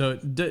 Interesting. So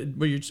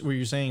what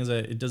you're saying is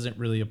that it doesn't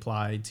really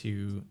apply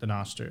to the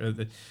Nostr, or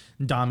the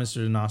Damus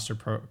or the Nostr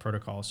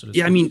protocol. So to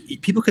speak. I mean,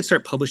 people could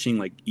start publishing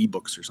like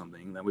ebooks or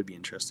something. That would be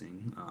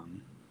interesting.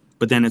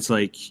 But then it's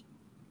like,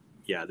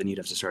 then you'd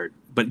have to start.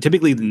 But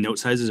typically the note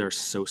sizes are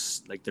so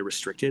like they're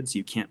restricted, so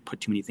you can't put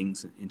too many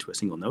things into a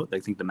single note. I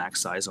think the max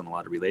size on a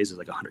lot of relays is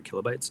like 100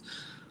 kilobytes.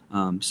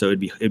 So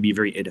it'd be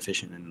very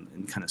inefficient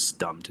and kind of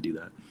dumb to do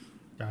that.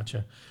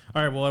 Gotcha.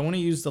 All right. Well, I want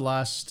to use the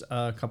last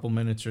couple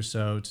minutes or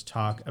so to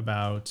talk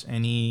about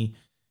any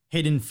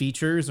hidden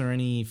features or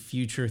any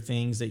future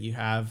things that you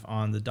have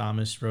on the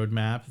Damus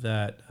roadmap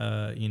that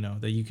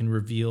that you can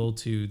reveal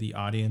to the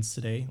audience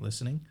today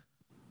listening.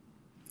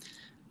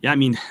 Yeah, I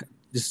mean,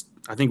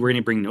 I think we're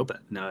going to bring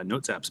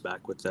Notes apps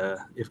back with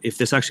if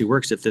this actually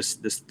works. If this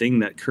thing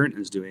that Current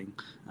is doing,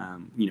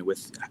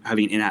 with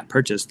having an in-app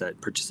purchase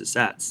that purchases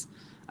sats.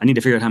 I need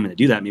to figure out how I'm going to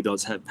do that. Maybe I'll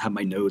just have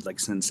my node like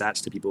send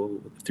sats to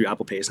people through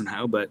Apple Pay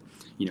somehow. But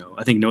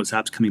I think Notes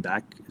apps coming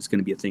back is going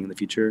to be a thing in the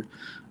future.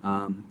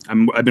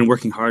 I've been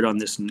working hard on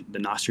the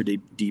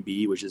Nostr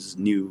DB, which is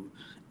new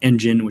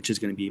engine, which is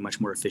going to be much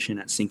more efficient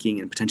at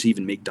syncing and potentially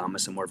even make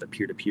Damus a more of a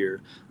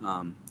peer-to-peer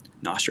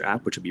Nostr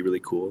app, which would be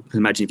really cool. Because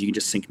imagine if you can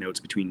just sync notes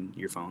between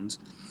your phones.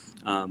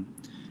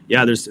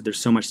 There's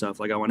so much stuff.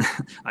 Like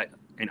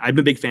and I'm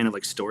a big fan of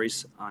like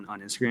stories on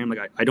Instagram.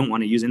 Like I don't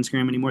want to use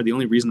Instagram anymore. The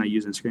only reason I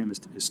use Instagram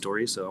is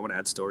stories. So I want to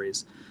add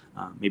stories,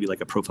 maybe like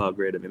a profile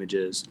grid of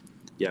images.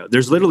 Yeah,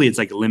 it's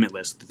like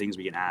limitless the things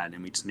we can add,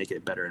 and we just make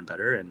it better and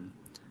better. And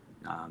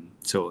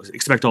so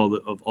expect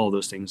all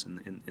those things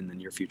in the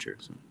near future.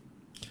 So.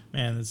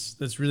 Man,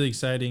 that's really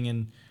exciting,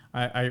 and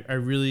I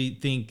really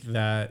think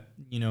that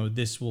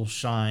this will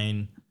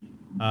shine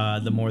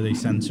the more they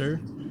censor.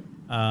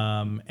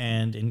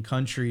 And in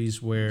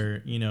countries where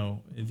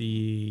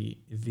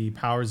the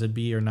powers that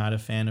be are not a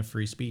fan of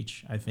free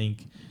speech, I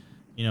think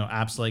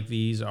apps like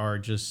these are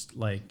just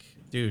like,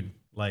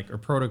 or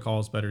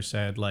protocols, better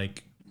said,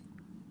 like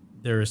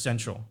they're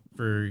essential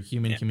for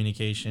human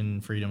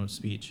communication, freedom of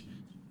speech.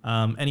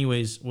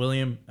 Anyways,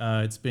 William,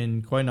 it's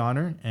been quite an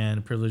honor and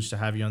a privilege to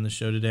have you on the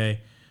show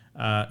today.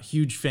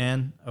 Huge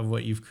fan of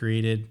what you've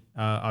created.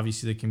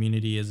 Obviously the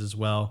community is as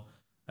well.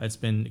 It's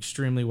been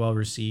extremely well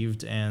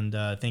received, and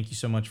thank you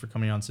so much for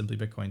coming on Simply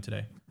Bitcoin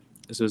today.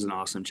 This was an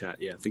awesome chat.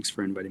 Yeah, thanks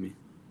for inviting me.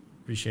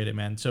 Appreciate it,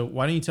 man. So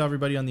why don't you tell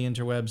everybody on the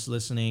interwebs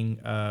listening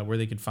where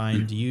they could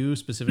find you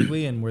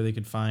specifically, and where they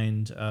could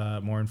find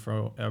more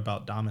info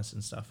about Damus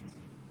and stuff?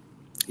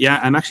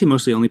 Yeah, I'm actually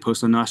mostly only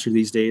posting on Nostr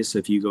these days. So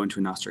if you go into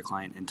a Nostr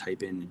client and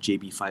type in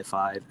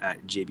jb55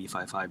 at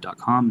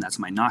jb55.com, that's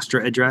my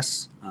Nostr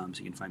address, so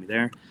you can find me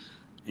there.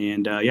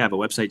 And I have a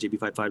website,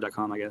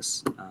 jb55.com, I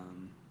guess.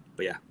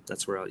 But yeah,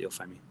 that's where you'll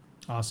find me.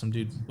 Awesome,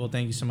 dude. Well,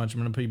 thank you so much.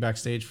 I'm going to put you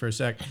backstage for a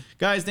sec.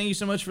 Guys, thank you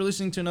so much for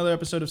listening to another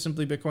episode of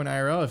Simply Bitcoin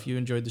IRL. If you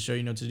enjoyed the show,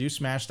 you know what to do.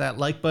 Smash that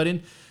like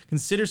button.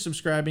 Consider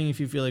subscribing if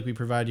you feel like we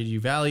provided you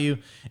value.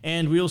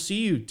 And we'll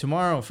see you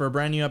tomorrow for a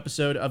brand new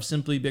episode of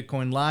Simply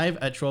Bitcoin Live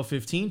at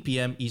 12:15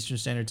 p.m. Eastern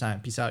Standard Time.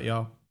 Peace out,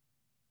 y'all.